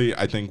definitely,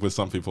 I think, with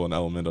some people an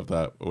element of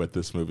that with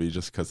this movie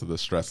just because of the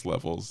stress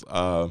levels.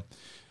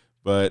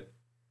 But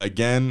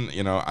again,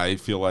 I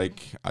feel like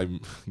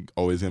I'm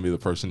always going to be the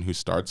person who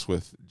starts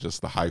with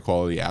just the high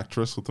quality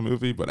actress with the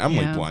movie. But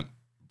Emily Blunt,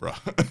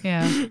 bruh.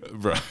 Yeah.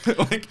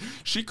 Bruh. Like,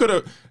 she could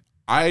have,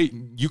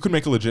 you could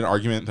make a legit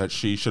argument that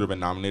she should have been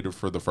nominated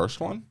for the first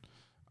one,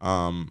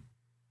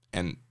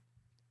 and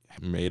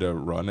made a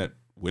run at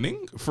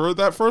winning for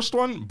that first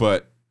one.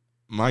 But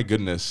my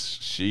goodness,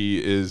 she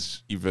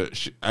is even.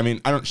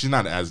 She's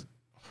not as.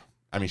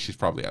 She's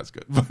probably as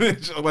good,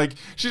 but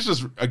she's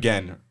just,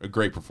 again, a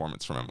great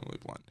performance from Emily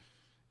Blunt.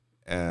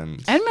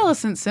 And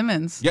Millicent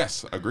Simmons.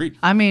 Yes, agreed.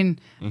 I mean,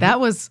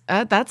 that's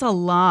a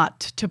lot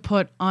to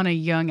put on a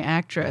young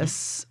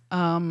actress.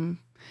 And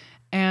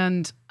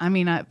I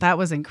mean, that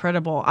was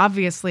incredible.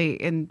 Obviously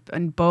in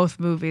both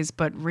movies,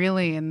 but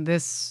really in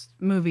this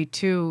movie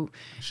too.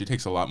 She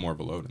takes a lot more of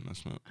a load in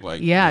this movie.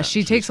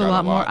 She takes a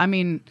lot more. I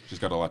mean, she's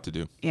got a lot to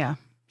do. Yeah,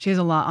 she has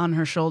a lot on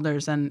her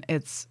shoulders, and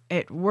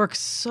it works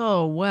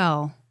so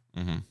well.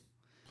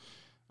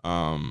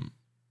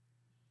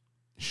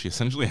 She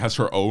essentially has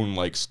her own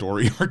like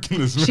story arc in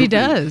this movie. She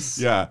does.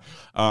 Yeah.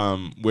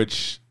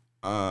 Which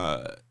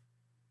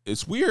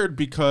it's weird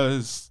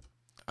because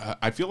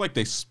I feel like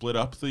they split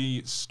up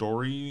the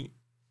story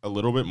a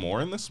little bit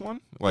more in this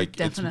one. Like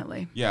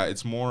definitely.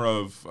 It's more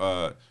of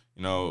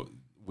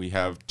we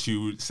have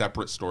two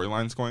separate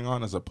storylines going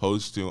on as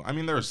opposed to, I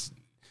mean, there's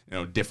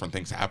different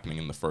things happening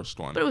in the first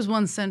one. But it was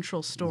one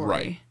central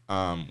story.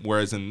 Right.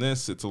 Whereas in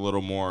this, it's a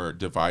little more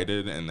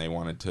divided, and they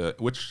wanted to,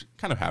 which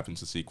kind of happens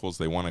to sequels,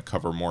 they want to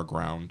cover more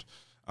ground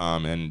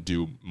and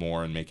do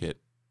more and make it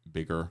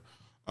bigger.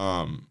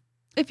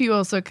 If you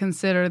also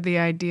consider the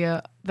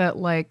idea that,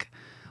 like,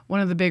 one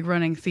of the big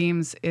running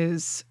themes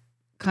is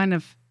kind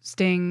of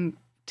staying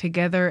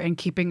together and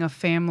keeping a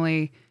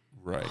family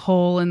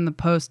whole in the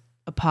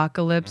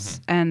post-apocalypse,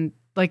 and,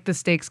 like, the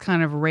stakes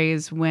kind of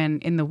raise when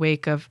in the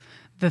wake of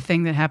the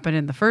thing that happened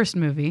in the first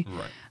movie.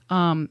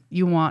 Right.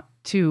 You want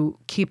to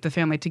keep the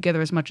family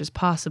together as much as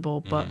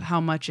possible, but how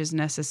much is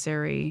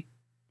necessary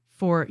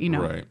for,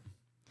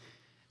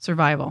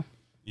 survival.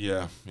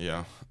 Yeah.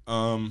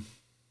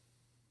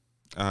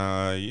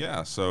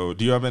 So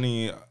do you have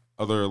any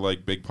other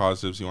like big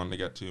positives you wanted to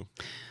get to?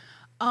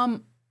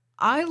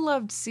 I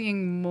loved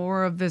seeing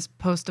more of this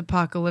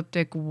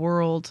post-apocalyptic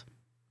world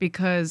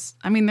because,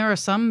 I mean, there are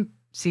some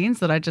scenes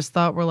that I just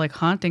thought were like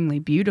hauntingly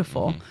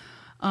beautiful.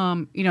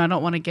 I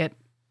don't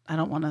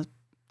want to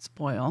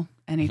spoil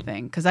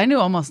anything because I knew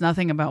almost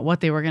nothing about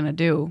what they were going to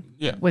do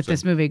with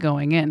this movie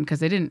going in because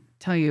they didn't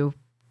tell you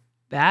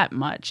that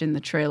much in the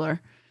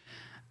trailer.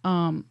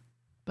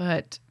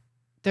 But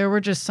there were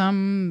just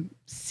some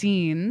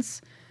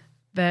scenes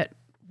that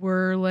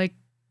were like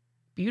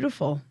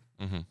beautiful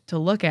to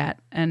look at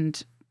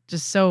and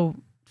just so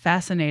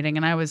fascinating.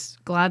 And I was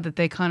glad that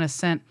they kind of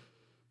sent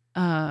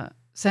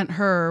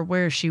her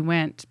where she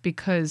went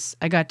because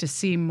I got to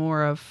see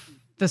more of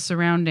the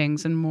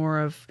surroundings and more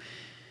of,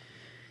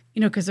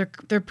 because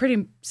they're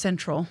pretty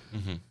central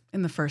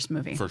in the first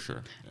movie. For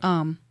sure.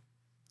 Yeah.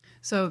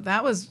 So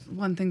that was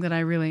one thing that I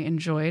really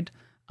enjoyed.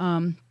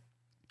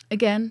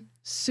 Again,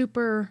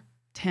 super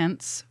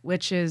tense,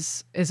 which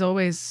is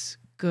always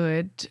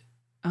good,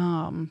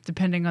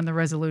 depending on the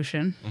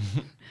resolution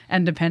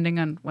and depending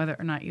on whether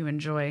or not you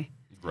enjoy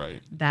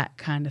that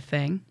kind of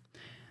thing.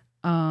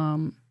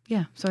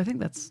 So I think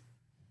that's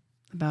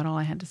about all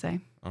I had to say.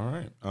 All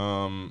right.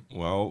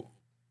 Well,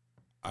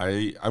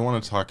 I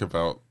want to talk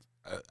about,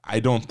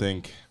 I don't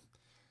think,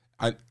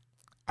 I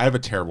have a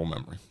terrible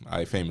memory.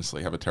 I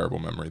famously have a terrible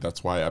memory.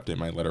 That's why I update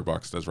my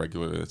Letterboxd as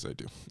regularly as I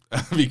do,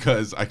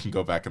 because I can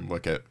go back and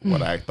look at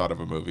what I thought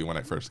of a movie when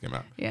it first came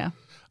out. Yeah.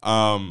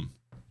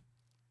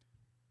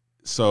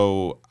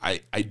 So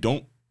I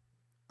don't,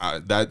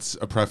 that's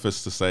a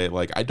preface to say,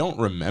 like, I don't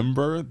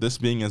remember this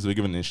being as big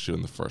of an issue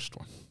in the first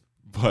one,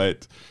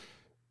 but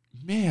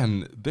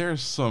man,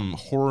 there's some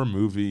horror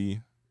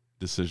movie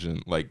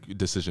decision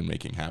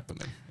making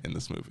happening in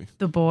this movie.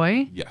 The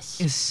boy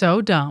is so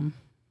dumb.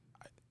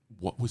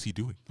 What was he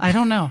doing? I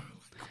don't know.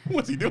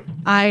 What's he doing?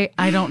 I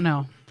don't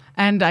know.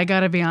 And I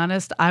gotta be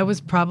honest, I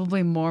was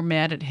probably more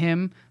mad at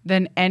him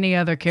than any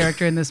other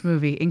character in this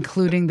movie,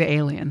 including the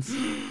aliens,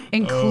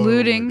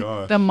 including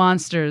the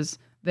monsters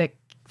that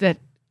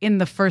in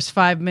the first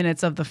 5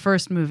 minutes of the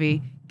first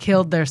movie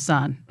killed their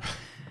son.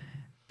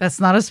 That's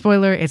not a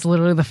spoiler. It's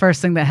literally the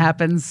first thing that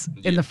happens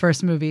in the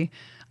first movie.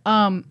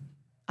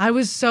 I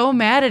was so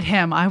mad at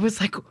him. I was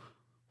like,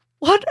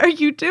 what are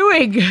you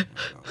doing?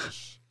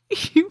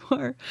 You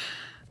are.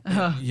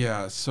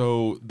 Yeah,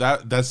 so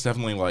that's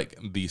definitely like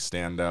the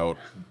standout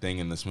thing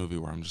in this movie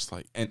where I'm just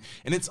like, and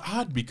it's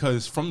odd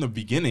because from the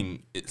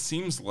beginning, it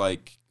seems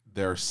like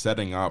they're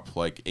setting up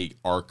like a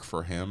arc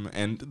for him,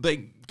 and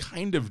they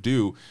kind of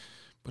do,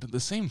 but at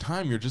the same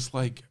time, you're just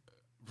like,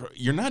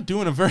 you're not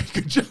doing a very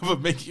good job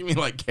of making me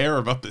like care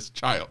about this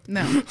child.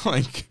 No.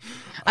 Like,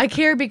 I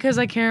care because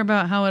I care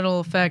about how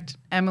it'll affect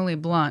Emily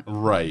Blunt.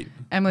 Right.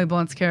 Emily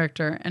Blunt's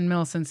character and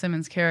Millicent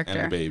Simmons'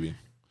 character.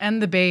 And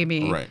the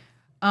baby. Right.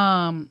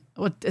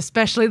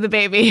 Especially the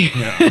baby.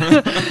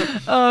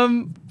 Yeah.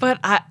 But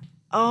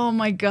oh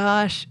my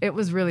gosh, it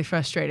was really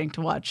frustrating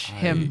to watch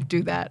him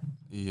do that.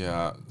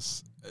 Yeah.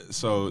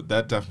 So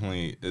that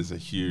definitely is a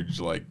huge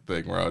like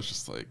thing where I was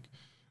just like,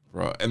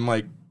 bro, and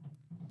like,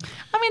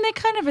 I mean, they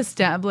kind of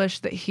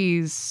established that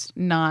he's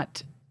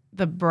not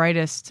the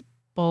brightest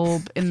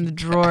bulb in the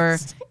drawer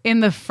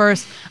in the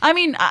first. I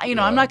mean,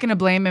 I'm not going to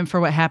blame him for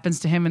what happens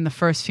to him in the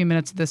first few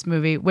minutes of this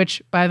movie,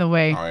 which, by the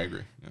way, I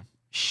agree. Yeah.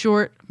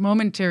 Short,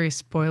 momentary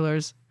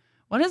spoilers.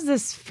 What does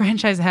this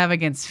franchise have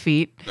against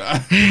feet?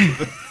 I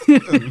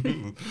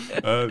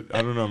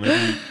don't know.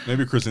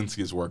 Maybe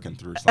Krasinski is working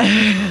through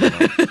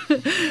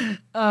something.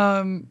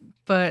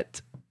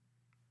 But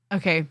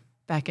okay,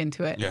 back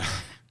into it. Yeah.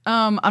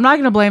 I'm not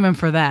gonna blame him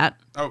for that.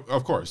 Oh,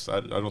 of course.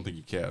 I don't think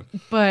you can.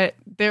 But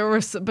there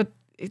were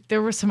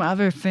some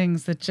other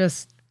things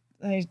that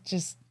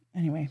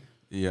anyway.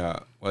 Yeah,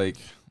 like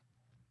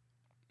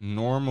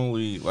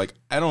normally, like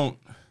a lot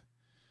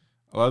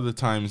of the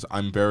times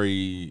I'm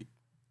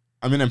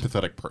an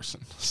empathetic person.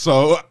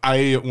 So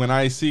when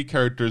I see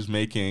characters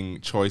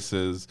making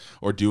choices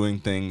or doing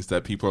things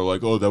that people are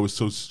like, oh, that was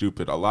so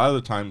stupid, a lot of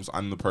the times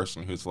I'm the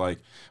person who's like,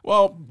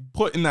 well,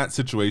 put in that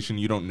situation,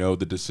 you don't know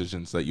the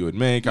decisions that you would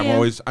make. Yeah.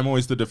 I'm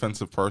always the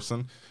defensive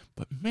person.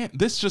 But man,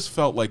 this just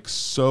felt like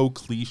so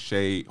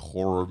cliche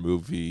horror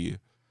movie.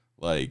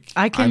 Like,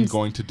 I'm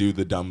going to do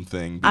the dumb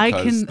thing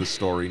because the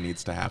story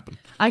needs to happen.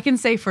 I can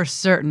say for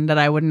certain that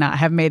I would not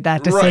have made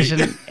that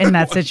decision in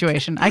that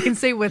situation. I can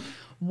say with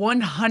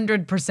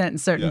 100%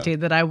 certainty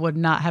that I would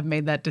not have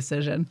made that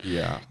decision.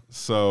 Yeah.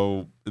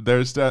 So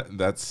there's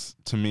that's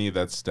to me,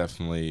 that's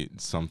definitely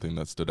something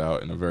that stood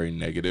out in a very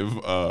negative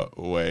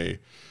way.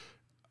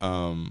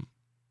 And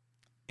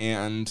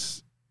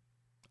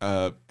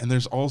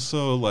there's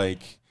also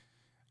like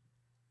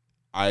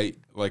I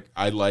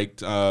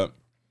liked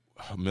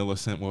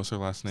Millicent, what was her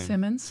last name?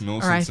 Simmons.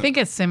 Or I think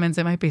it's Simmons.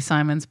 It might be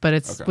Simons, but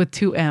it's with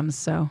 2 M's.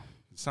 So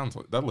sounds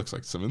like that looks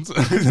like Simmons.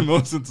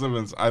 Millicent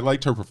Simmons. I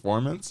liked her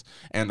performance,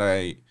 and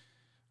I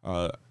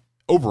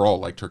overall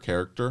liked her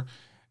character.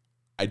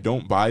 I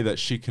don't buy that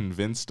she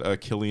convinced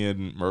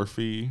Cillian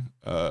Murphy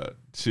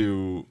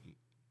to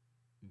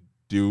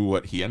do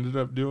what he ended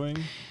up doing.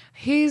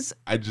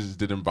 I just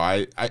didn't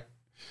buy.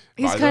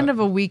 He's kind of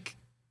a weak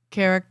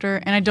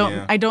character, and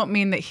I don't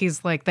mean that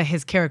he's like that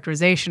his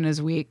characterization is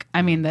weak.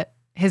 I mean that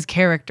his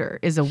character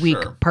is a weak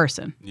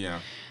person. Yeah.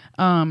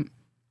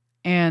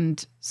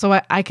 And so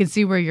I can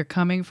see where you're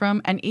coming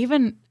from, and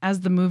even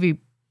as the movie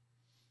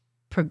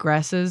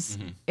progresses,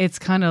 it's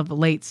kind of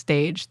late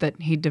stage that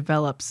he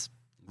develops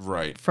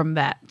from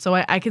that. So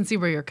I can see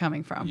where you're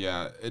coming from.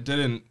 Yeah, it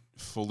didn't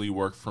fully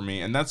work for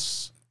me, and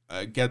that's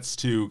gets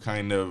to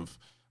kind of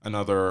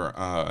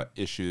another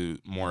issue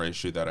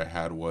that I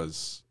had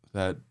was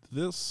that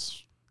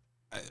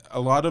a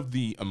lot of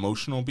the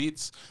emotional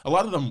beats, a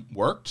lot of them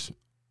worked.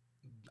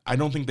 I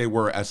don't think they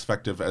were as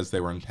effective as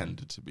they were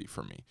intended to be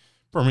for me.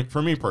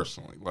 For me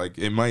personally, like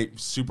it might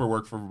super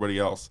work for everybody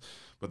else,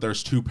 but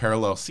there's 2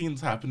 parallel scenes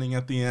happening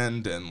at the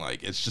end, and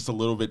like it's just a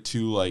little bit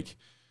too like.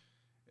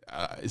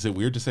 Is it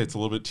weird to say it's a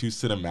little bit too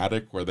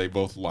cinematic where they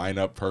both line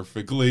up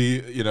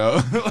perfectly? You know.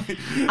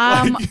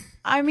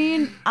 I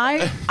mean,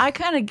 I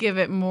kind of give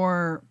it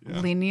more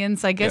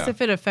lenience. I guess if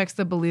it affects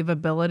the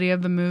believability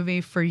of the movie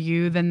for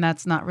you, then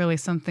that's not really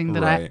something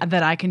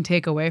that I can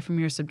take away from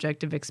your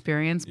subjective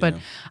experience. But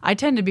I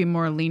tend to be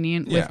more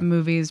lenient with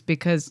movies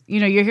because, you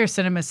hear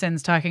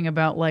CinemaSins talking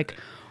about like,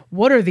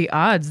 what are the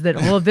odds that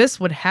all of this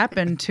would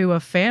happen to a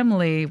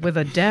family with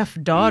a deaf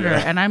daughter?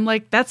 Yeah. And I'm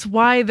like, that's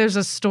why there's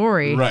a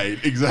story. Right,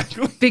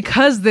 exactly.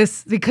 Because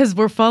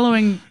we're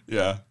following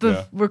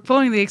we're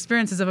following the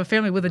experiences of a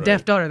family with a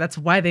deaf daughter. That's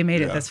why they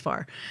made it this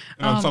far.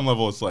 And on some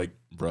level, it's like,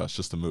 bruh, it's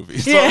just a movie.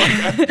 So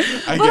yeah.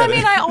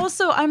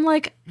 I'm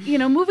like,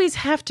 movies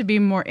have to be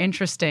more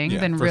interesting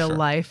than real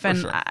life.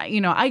 And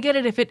I get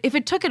it if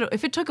it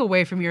took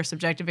away from your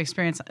subjective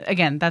experience.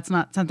 Again, that's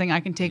not something I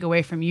can take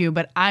away from you,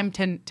 but I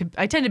tend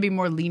to be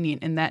more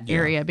lenient in that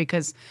area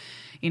because,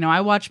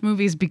 I watch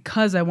movies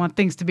because I want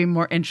things to be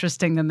more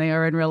interesting than they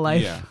are in real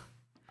life. Yeah.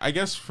 I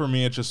guess for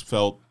me, it just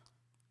felt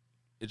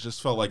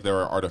like they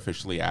were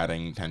artificially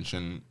adding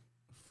tension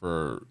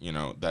for,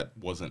 that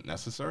wasn't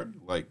necessary.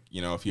 Like,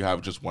 if you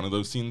have just one of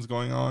those scenes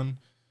going on,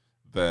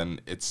 then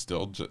it's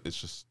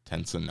just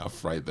tense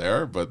enough right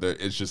there. But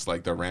it's just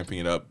like they're ramping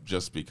it up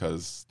just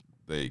because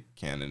they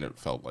can, and it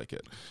felt like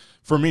it.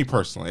 For me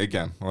personally,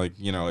 again, like,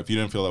 if you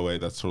didn't feel that way,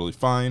 that's totally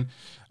fine.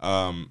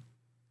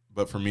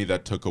 But for me,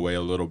 that took away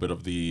a little bit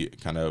of the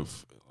kind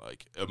of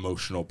like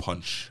emotional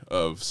punch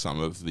of some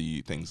of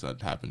the things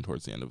that happened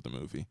towards the end of the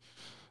movie.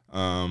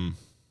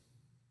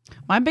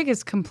 My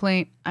biggest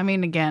complaint,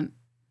 again,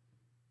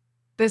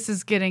 this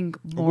is getting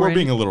more. We're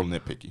being a little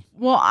nitpicky.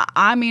 Well,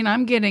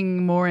 I'm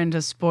getting more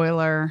into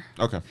spoiler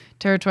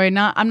territory.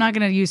 I'm not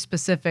going to use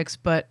specifics,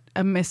 but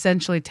I'm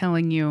essentially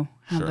telling you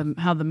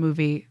how the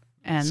movie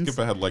ends. Skip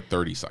ahead like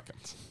 30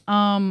 seconds.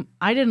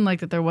 I didn't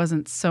like that there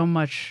wasn't so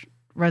much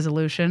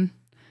resolution.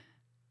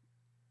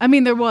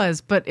 There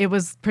was, but it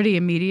was pretty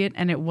immediate,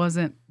 and it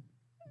wasn't.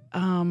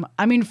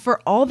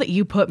 For all that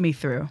you put me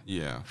through,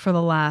 for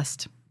the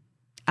last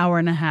hour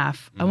and a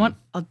half, I want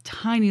a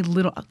tiny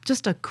little,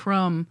 just a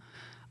crumb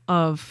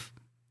of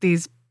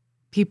these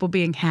people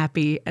being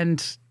happy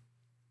and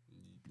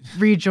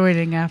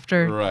rejoining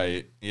after.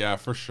 Right. Yeah,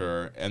 for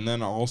sure. And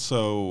then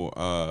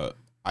also,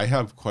 I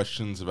have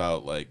questions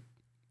about like,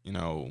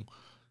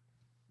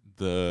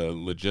 the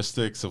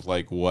logistics of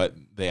like what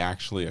they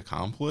actually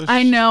accomplished.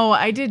 I know,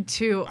 I did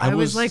too. I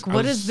was like,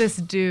 what does this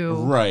do?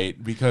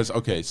 Right. Because,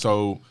 okay,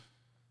 so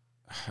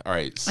All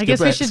right, I guess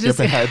we should skip just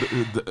ahead.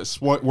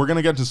 We're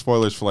gonna get to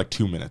spoilers for like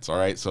 2 minutes. All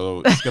right,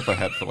 so skip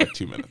ahead for like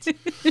 2 minutes.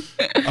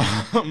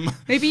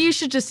 Maybe you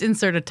should just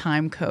insert a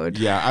time code.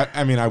 Yeah,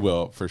 I mean, I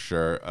will for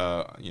sure.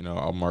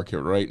 I'll mark it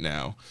right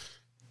now.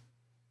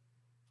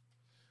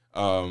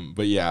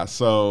 But yeah,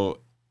 so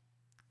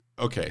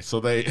okay, so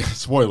they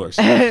spoilers.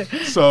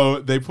 So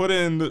they put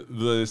in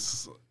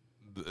this,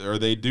 or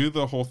they do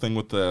the whole thing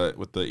with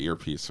the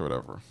earpiece or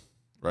whatever,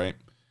 right?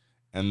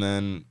 And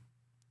then,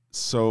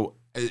 so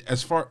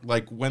as far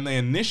like when she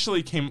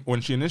initially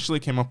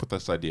came up with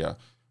this idea,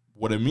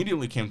 what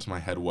immediately came to my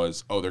head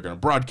was, oh, they're gonna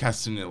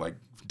broadcast and it like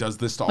does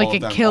this to all of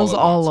them. Like it kills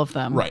all of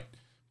them, right?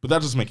 But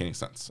that doesn't make any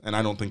sense, and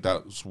I don't think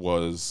that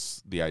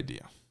was the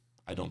idea.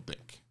 I don't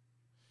think.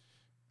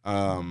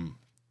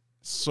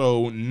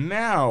 So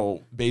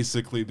now,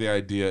 basically, the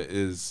idea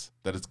is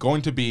that it's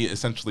going to be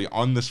essentially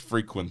on this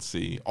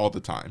frequency all the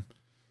time.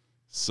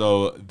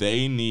 So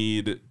they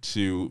need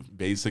to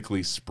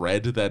basically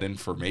spread that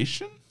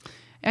information.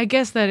 I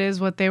guess that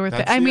is what they were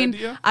thinking. I mean,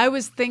 idea? I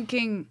was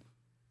thinking,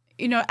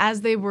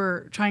 as they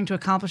were trying to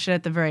accomplish it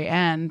at the very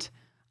end,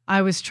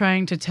 I was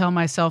trying to tell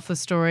myself the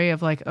story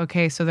of like,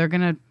 okay, so they're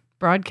going to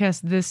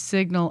broadcast this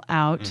signal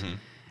out. Mm-hmm.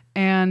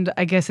 And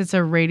I guess it's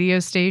a radio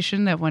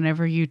station that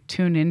whenever you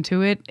tune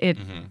into it, it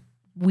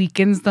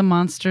weakens the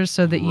monsters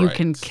so that you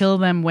can kill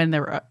them when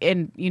they're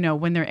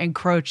when they're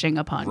encroaching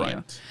upon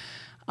you.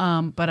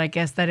 But I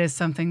guess that is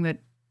something that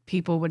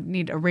people would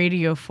need a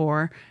radio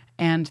for,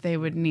 and they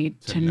would need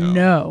to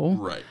know.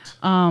 Right.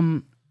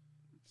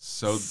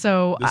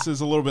 So this is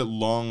a little bit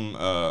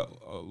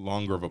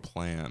longer of a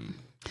plan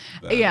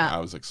than I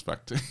was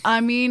expecting.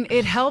 I mean,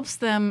 it helps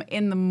them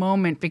in the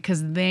moment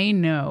because they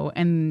know,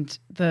 and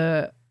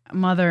the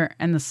mother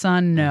and the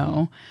son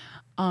know.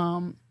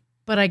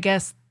 But I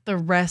guess the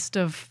rest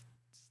of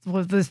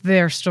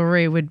their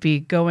story would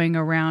be going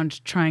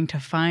around trying to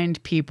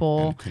find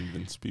people and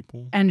convince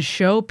people and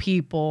show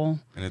people.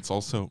 And it's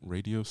also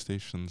radio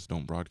stations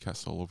don't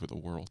broadcast all over the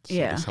world, so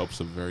this helps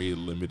a very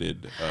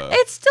limited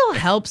it still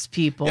helps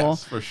people.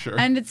 Yes, for sure.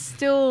 And it's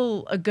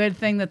still a good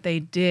thing that they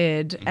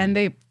did, and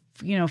they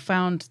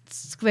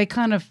they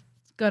kind of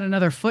got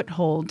another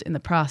foothold in the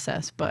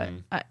process. But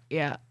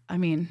I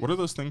mean, what are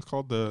those things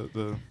called?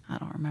 The I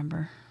don't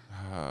remember.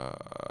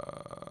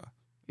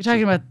 You're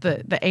talking about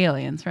the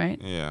aliens, right?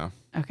 Yeah.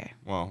 Okay.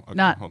 Well, okay,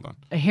 not hold on.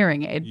 A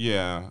hearing aid.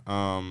 Yeah.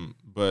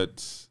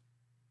 But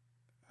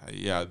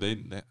yeah, they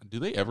do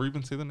they ever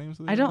even say the names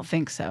of them? I don't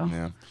think so.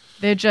 Yeah.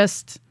 They're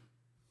just.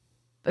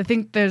 I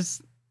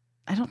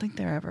don't think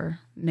they're ever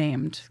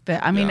named.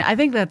 I mean, I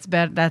think that's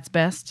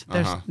best.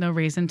 There's no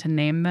reason to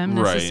name them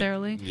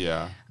necessarily.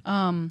 Right.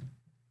 Yeah.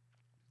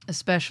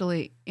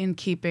 Especially in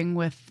keeping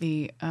with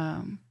the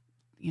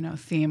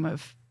theme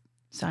of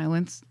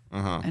silence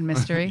and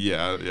mystery.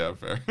 yeah,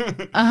 fair.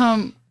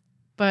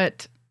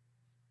 But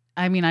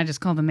I mean, I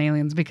just call them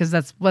aliens because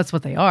that's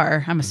what they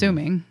are, I'm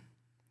assuming.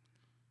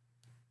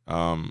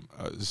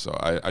 So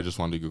I just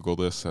wanted to Google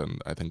this,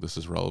 and I think this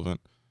is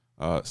relevant.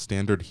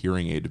 Standard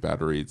hearing aid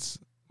batteries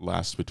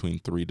last between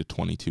 3 to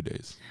 22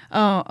 days.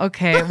 Oh,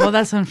 okay. Well,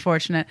 that's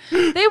unfortunate.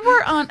 They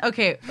were on.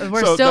 Okay,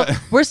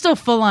 we're still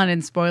full on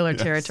in spoiler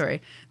territory.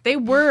 They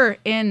were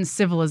in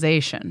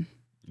civilization.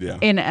 Yeah.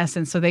 In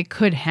essence, so they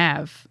could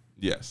have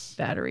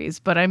batteries,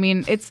 but I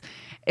mean,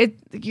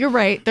 you're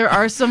right. There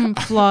are some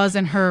flaws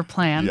in her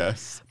plan.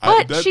 Yes.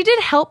 But she did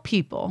help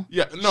people.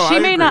 Yeah. No, she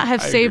may not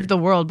have saved the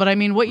world, but I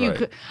mean,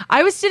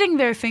 I was sitting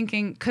there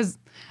thinking, because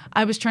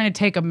I was trying to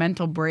take a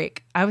mental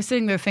break. I was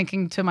sitting there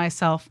thinking to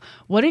myself,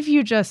 what if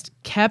you just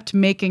kept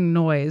making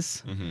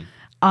noise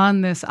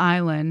on this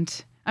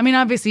island? I mean,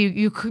 obviously,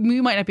 you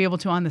might not be able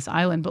to on this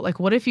island, but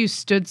like, what if you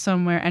stood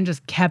somewhere and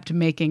just kept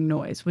making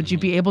noise? Would you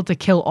be able to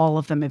kill all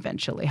of them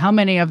eventually? How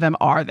many of them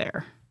are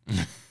there?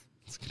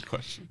 That's a good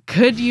question.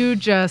 Could you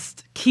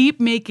just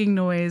keep making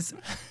noise,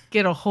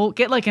 get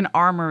like an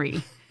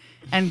armory,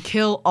 and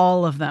kill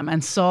all of them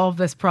and solve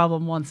this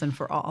problem once and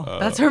for all?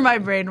 That's where my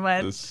brain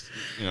went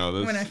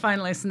when I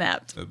finally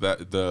snapped.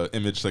 The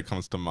image that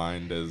comes to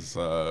mind is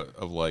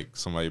of like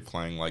somebody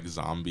playing like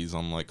zombies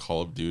on like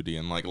Call of Duty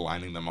and like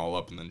lining them all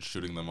up and then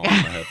shooting them all in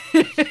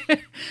the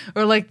head.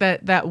 Or like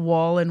that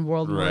wall in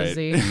World War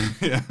Z.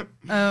 Yeah.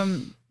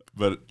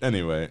 But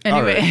anyway.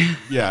 All right.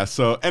 Yeah,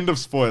 so end of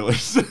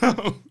spoilers.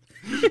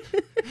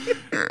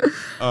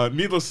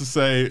 Needless to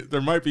say,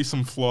 there might be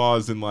some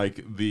flaws in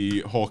like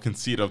the whole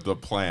conceit of the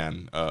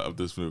plan of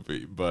this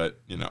movie, but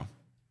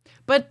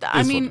But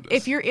I mean,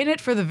 if you're in it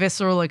for the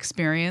visceral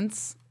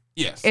experience,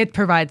 yes, it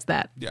provides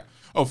that. Yeah.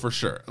 Oh, for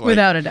sure. Like,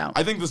 without a doubt.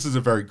 I think this is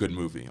a very good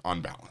movie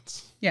on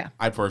balance. Yeah.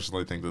 I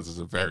personally think this is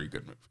a very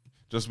good movie.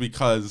 Just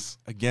because,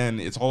 again,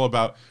 it's all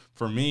about,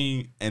 for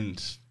me,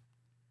 and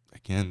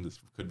again, this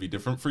could be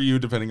different for you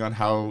depending on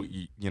how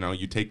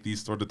you take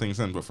these sort of things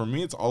in. But for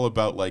me, it's all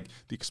about like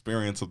the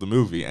experience of the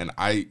movie. And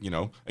I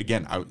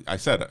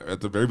said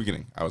at the very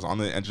beginning, I was on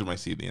the edge of my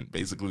seat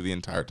basically the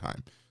entire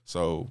time.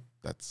 So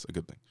that's a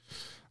good thing.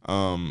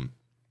 All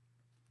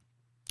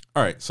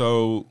right,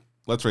 so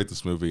let's rate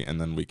this movie and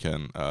then we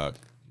can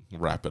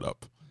wrap it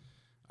up.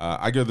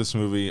 I give this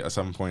movie a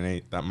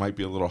 7.8. That might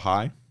be a little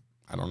high.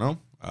 I don't know.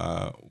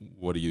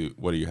 What do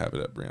you have it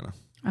at, Brianna?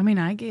 I mean,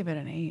 I gave it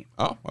an 8.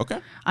 Oh, okay.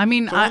 I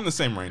mean, so we're in the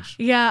same range.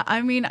 Yeah,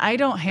 I mean, I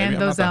don't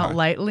hand those out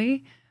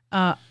lightly.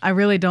 I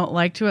really don't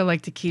like to. I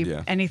like to keep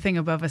anything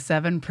above a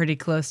 7 pretty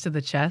close to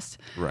the chest.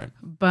 Right.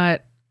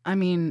 But I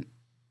mean,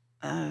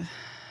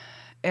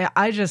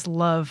 I just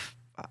love,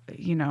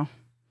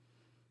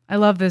 I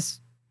love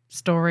this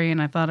story,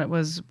 and I thought it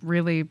was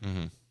really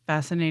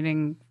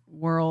fascinating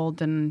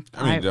world. And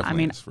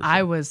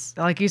I was,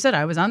 like you said,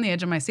 I was on the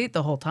edge of my seat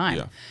the whole time.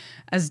 Yeah.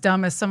 As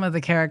dumb as some of the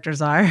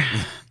characters are.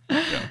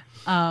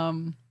 Yeah.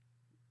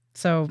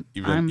 So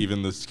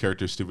even this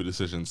character's stupid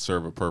decisions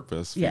serve a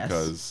purpose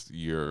because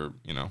they're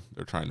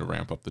trying to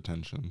ramp up the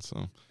tension.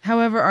 So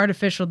however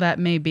artificial that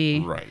may be,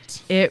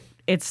 right.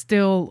 It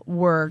still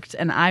worked.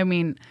 And I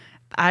mean,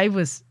 I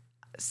was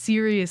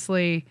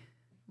seriously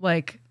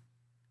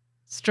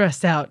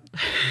stressed out.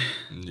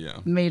 Yeah.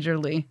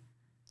 Majorly.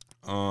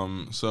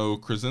 So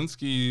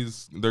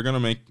Krasinski's, they're gonna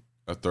make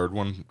a third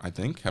one, I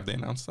think. Have they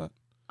announced that?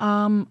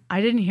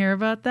 I didn't hear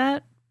about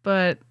that,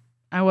 but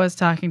I was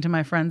talking to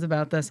my friends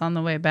about this on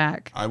the way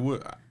back. I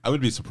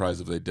would be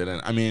surprised if they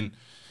didn't. I mean,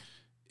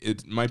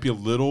 it might be a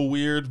little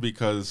weird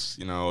because,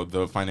 the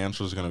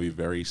financials are going to be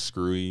very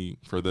screwy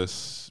for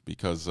this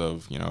because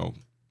of,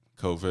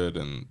 COVID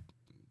and,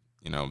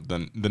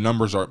 the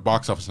numbers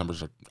box office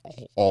numbers are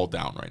all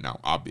down right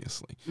now,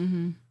 obviously.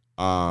 Mm-hmm.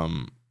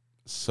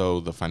 So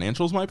the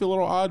financials might be a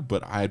little odd,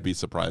 but I'd be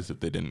surprised if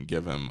they didn't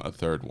give him a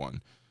third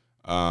one.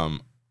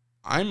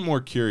 I'm more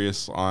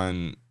curious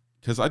on,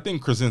 because I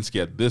think Krasinski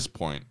at this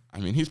point, I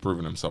mean, he's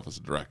proven himself as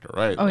a director,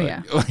 right? Oh,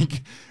 yeah.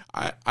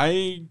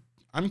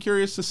 I'm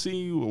curious to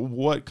see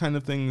what kind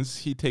of things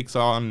he takes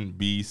on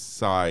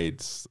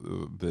besides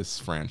this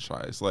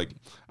franchise.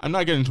 I'm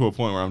not getting to a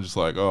point where I'm just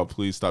like, oh,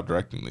 please stop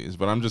directing these.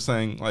 But I'm just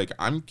saying,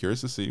 I'm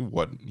curious to see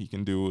what he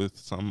can do with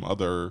some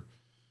other,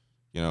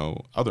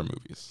 other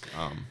movies.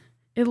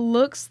 It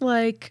looks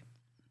like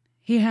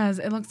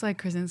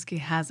Krasinski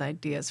has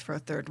ideas for a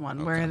third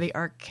one where the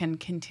arc can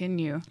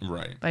continue.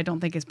 Right. But I don't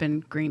think it's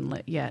been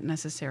greenlit yet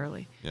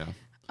necessarily. Yeah.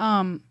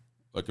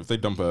 If they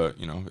dump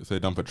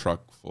a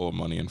truck full of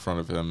money in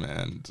front of him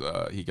and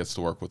he gets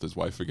to work with his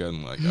wife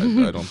again, I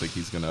don't think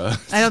he's gonna.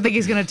 I don't think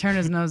he's gonna turn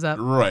his nose up.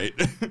 Right.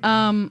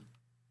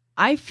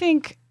 I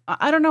think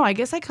I don't know. I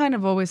guess I kind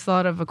of always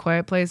thought of A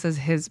Quiet Place as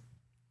his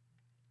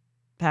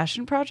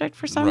passion project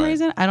for some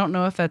reason. I don't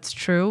know if that's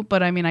true,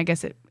 but I mean, I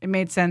guess it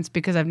made sense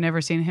because I've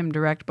never seen him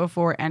direct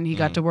before, and he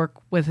got to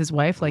work with his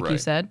wife, like you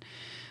said.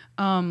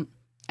 And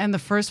the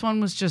first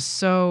one was just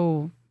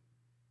so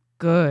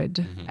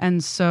good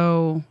and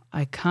so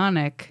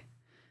iconic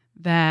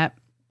that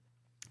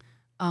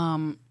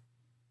I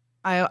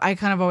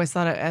kind of always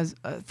thought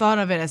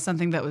of it as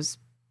something that was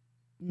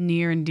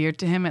near and dear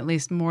to him, at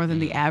least more than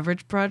the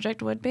average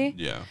project would be.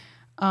 Yeah.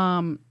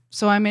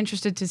 So I'm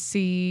interested to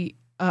see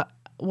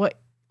what,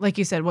 like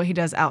you said, what he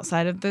does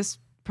outside of this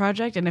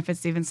project, and if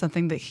it's even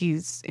something that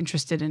he's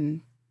interested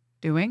in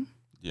doing.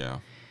 Yeah.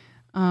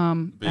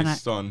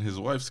 Based on his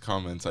wife's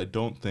comments, I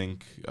don't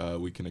think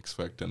we can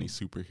expect any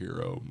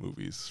superhero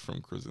movies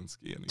from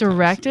Krasinski.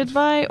 Directed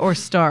by or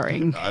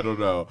starring? I don't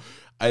know.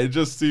 It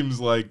just seems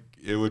like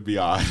it would be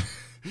odd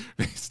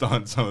based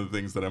on some of the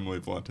things that Emily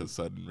Blunt has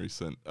said in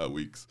recent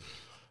weeks.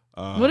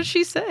 What did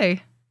she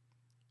say?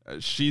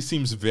 She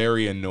seems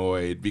very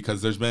annoyed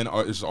because there's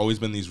always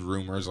been these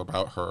rumors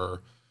about her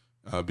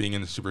being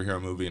in a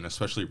superhero movie, and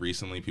especially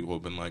recently, people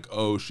have been like,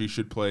 "Oh, she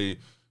should play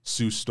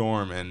Sue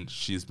Storm," and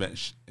she's been,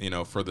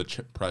 for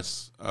the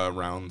press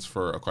rounds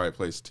for A Quiet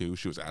Place 2,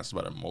 she was asked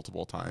about it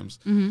multiple times,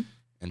 and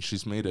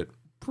she's made it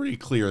pretty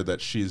clear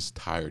that she's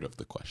tired of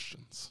the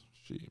questions.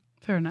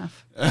 Fair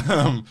enough.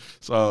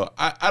 So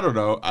I don't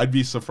know. I'd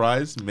be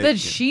surprised that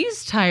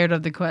she's tired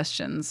of the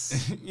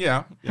questions.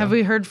 Yeah. Have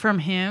we heard from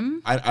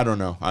him? I don't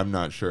know. I'm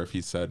not sure if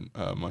he said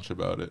much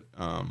about it.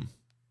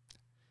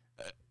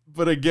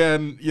 But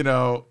again,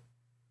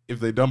 if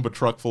they dump a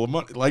truck full of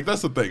money,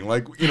 that's the thing.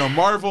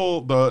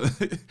 Marvel,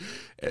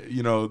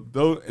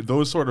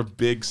 those sort of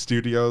big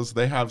studios,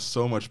 they have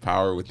so much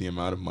power with the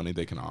amount of money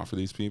they can offer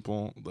these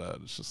people that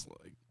it's just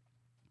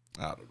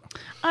I don't know.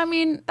 I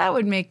mean, that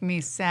would make me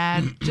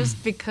sad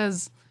just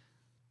because,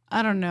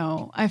 I don't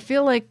know. I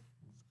feel like,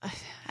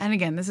 and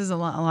again, this is a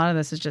lot of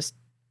this is just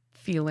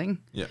feeling.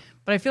 Yeah.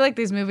 But I feel like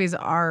these movies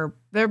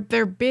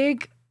they're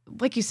big,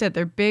 like you said,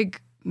 they're big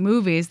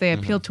movies. They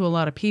appeal to a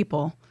lot of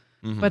people,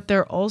 but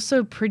they're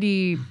also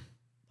pretty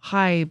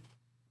high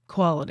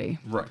quality.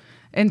 Right.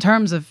 In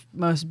terms of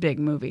most big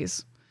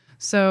movies.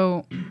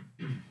 So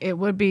it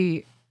would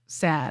be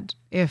sad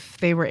if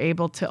they were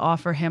able to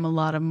offer him a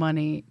lot of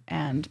money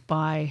and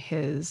buy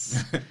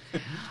his,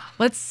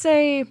 let's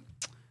say,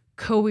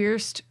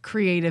 coerced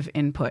creative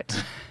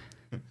input.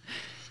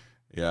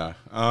 Yeah.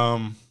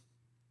 And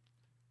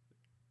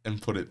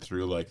put it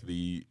through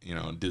the,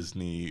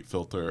 Disney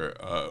filter,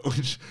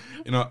 which,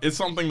 it's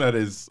something that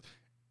is,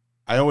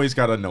 I always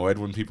got annoyed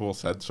when people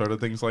said sort of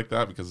things like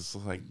that because it's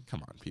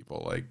come on,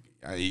 people,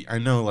 I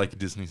know like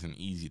Disney's an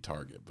easy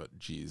target, but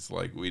geez,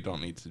 like we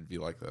don't need to be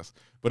like this.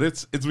 But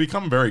it's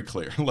become very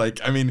clear. Like,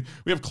 I mean,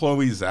 we have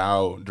Chloe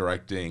Zhao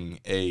directing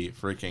a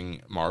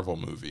freaking Marvel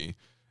movie,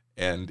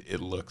 and it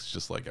looks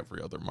just like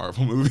every other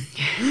Marvel movie.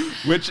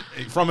 Which,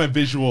 from a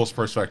visuals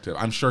perspective,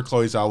 I'm sure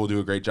Chloe Zhao will do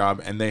a great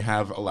job, and they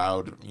have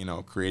allowed,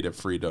 creative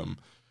freedom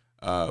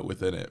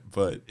within it.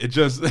 But it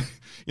just,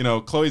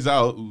 Chloe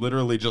Zhao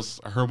literally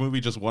her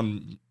movie just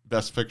won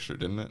Best Picture,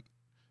 didn't it?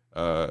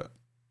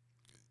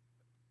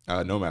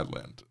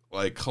 Nomadland.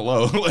 Like,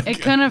 hello. Like, it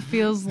kind of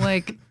feels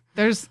like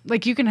there's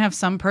like you can have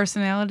some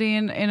personality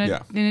in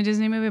a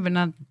Disney movie, but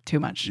not too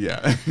much.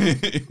 Yeah.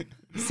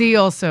 See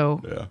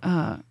also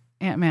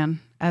Ant-Man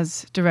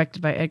as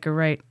directed by Edgar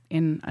Wright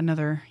in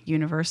another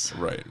universe.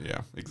 Right.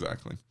 Yeah.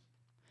 Exactly.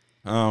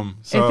 I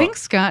think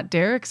Scott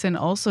Derrickson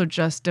also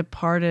just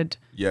departed.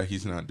 Yeah,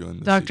 he's not doing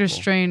the Doctor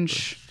sequel.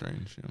 Strange,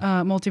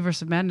 yeah.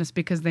 Multiverse of Madness,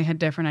 because they had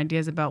different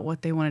ideas about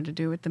what they wanted to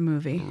do with the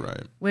movie.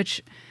 Right.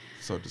 Which,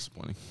 so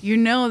disappointing. You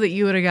know that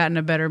you would have gotten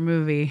a better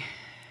movie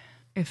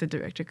if the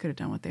director could have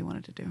done what they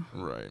wanted to do.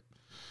 Right.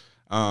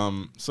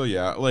 So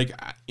yeah, like,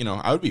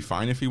 I would be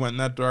fine if he went in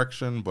that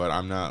direction, but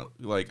I'm not,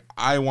 like,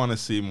 I want to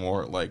see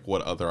more, like,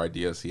 what other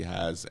ideas he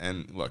has.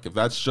 And look, if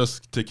that's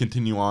just to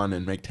continue on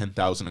and make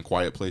 10,000 A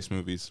Quiet Place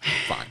movies,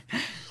 fine.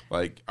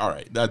 Like, all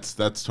right, that's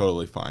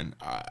totally fine.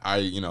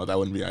 I that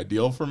wouldn't be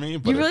ideal for me.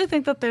 But you really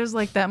think that there's,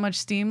 like, that much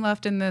steam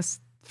left in this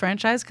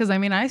franchise? Because, I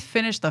mean, I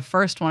finished the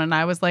first one and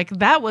I was like,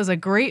 that was a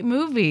great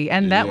movie.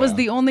 And that was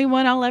the only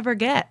one I'll ever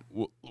get.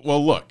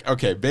 Well, look,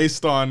 okay,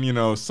 based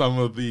on, some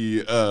of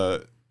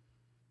the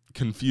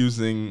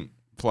confusing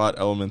plot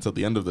elements at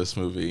the end of this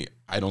movie,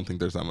 I don't think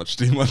there's that much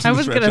steam left in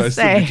this franchise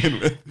to begin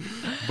with.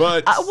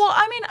 But well,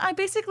 I mean, I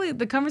basically,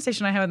 the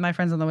conversation I had with my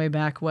friends on the way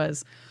back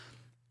was,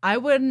 I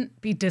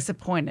wouldn't be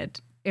disappointed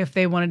if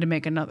they wanted to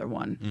make another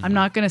one. Mm-hmm. I'm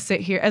not going to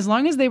sit here, as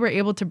long as they were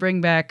able to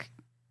bring back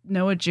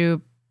Noah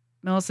Jupe,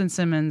 Millicent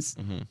Simmons,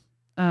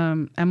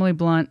 Emily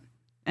Blunt,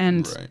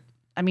 and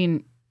I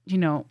mean,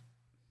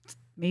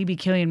 maybe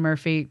Cillian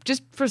Murphy,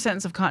 just for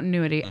sense of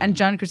continuity, and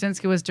John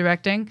Krasinski was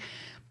directing.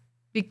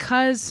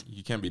 Because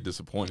you can't be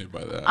disappointed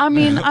by that. I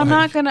mean, I'm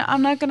not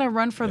gonna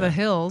run for the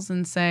hills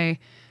and say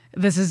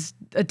this is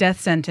a death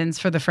sentence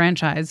for the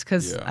franchise.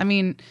 Because I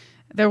mean,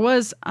 there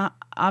was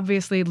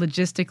obviously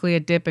logistically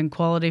a dip in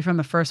quality from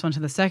the first one to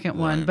the second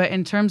one, but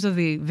in terms of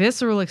the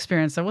visceral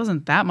experience, there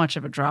wasn't that much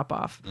of a drop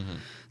off. Mm-hmm.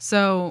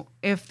 So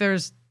if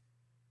there's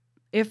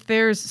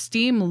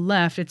steam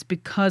left, it's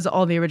because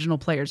all the original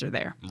players are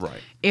there.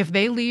 Right. If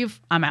they leave,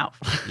 I'm out.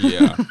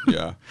 Yeah.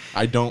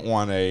 I don't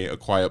want a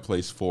Quiet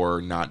Place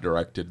 4 not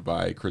directed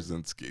by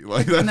Krasinski.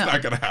 Like, that's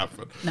not going to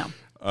happen. No.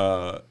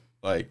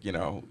 I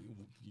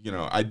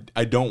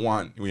don't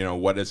want,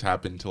 what has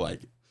happened to,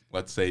 like,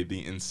 let's say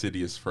the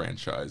Insidious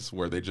franchise,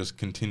 where they just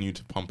continue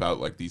to pump out,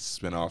 like, these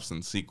spin-offs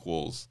and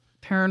sequels.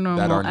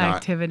 Paranormal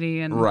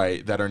Activity and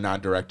that are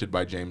not directed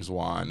by James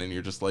Wan, and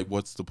you're just like,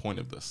 what's the point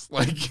of this?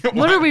 Like,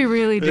 what are we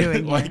really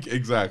doing? Like,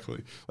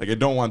 exactly. Like, I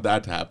don't want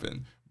that to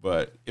happen.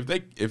 But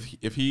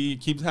if he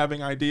keeps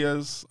having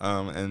ideas,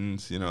 and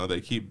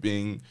they keep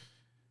being,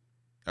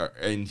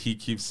 and he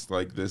keeps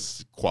like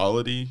this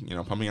quality,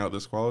 pumping out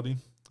this quality,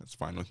 that's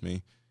fine with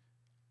me.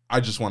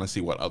 I just want to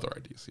see what other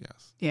ideas he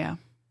has. Yeah.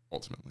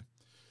 Ultimately.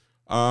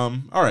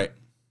 All right.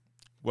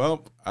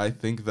 Well, I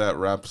think that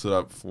wraps it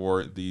up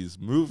for these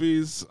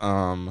movies.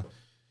 So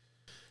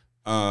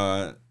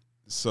yeah,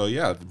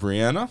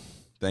 Brianna,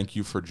 thank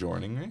you for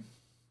joining me.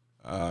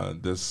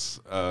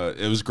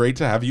 It was great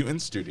to have you in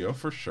studio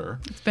for sure.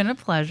 It's been a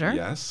pleasure.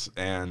 Yes,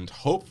 and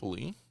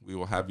hopefully we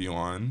will have you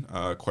on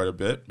quite a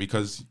bit,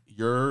 because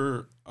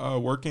you're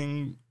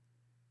working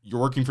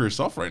for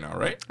yourself right now,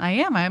 right? I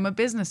am. I am a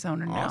business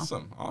owner now.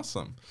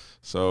 Awesome.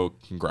 So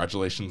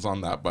congratulations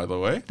on that, by the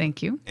way.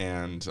 Thank you.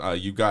 And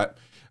you got.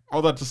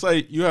 All that to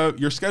say,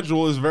 your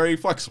schedule is very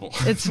flexible.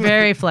 It's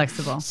very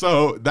flexible.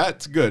 So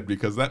that's good,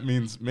 because that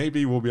means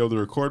maybe we'll be able to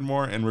record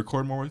more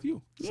with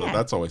you. So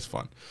that's always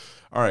fun.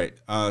 All right.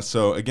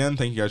 So again,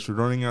 thank you guys for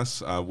joining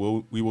us.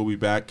 We will be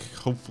back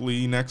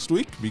hopefully next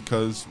week,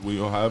 because we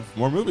will have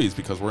more movies,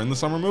 because we're in the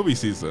summer movie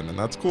season, and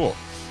that's cool.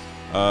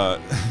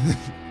 And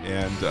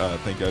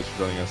thank you guys for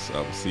joining us.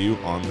 We'll see you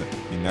on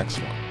the next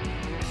one.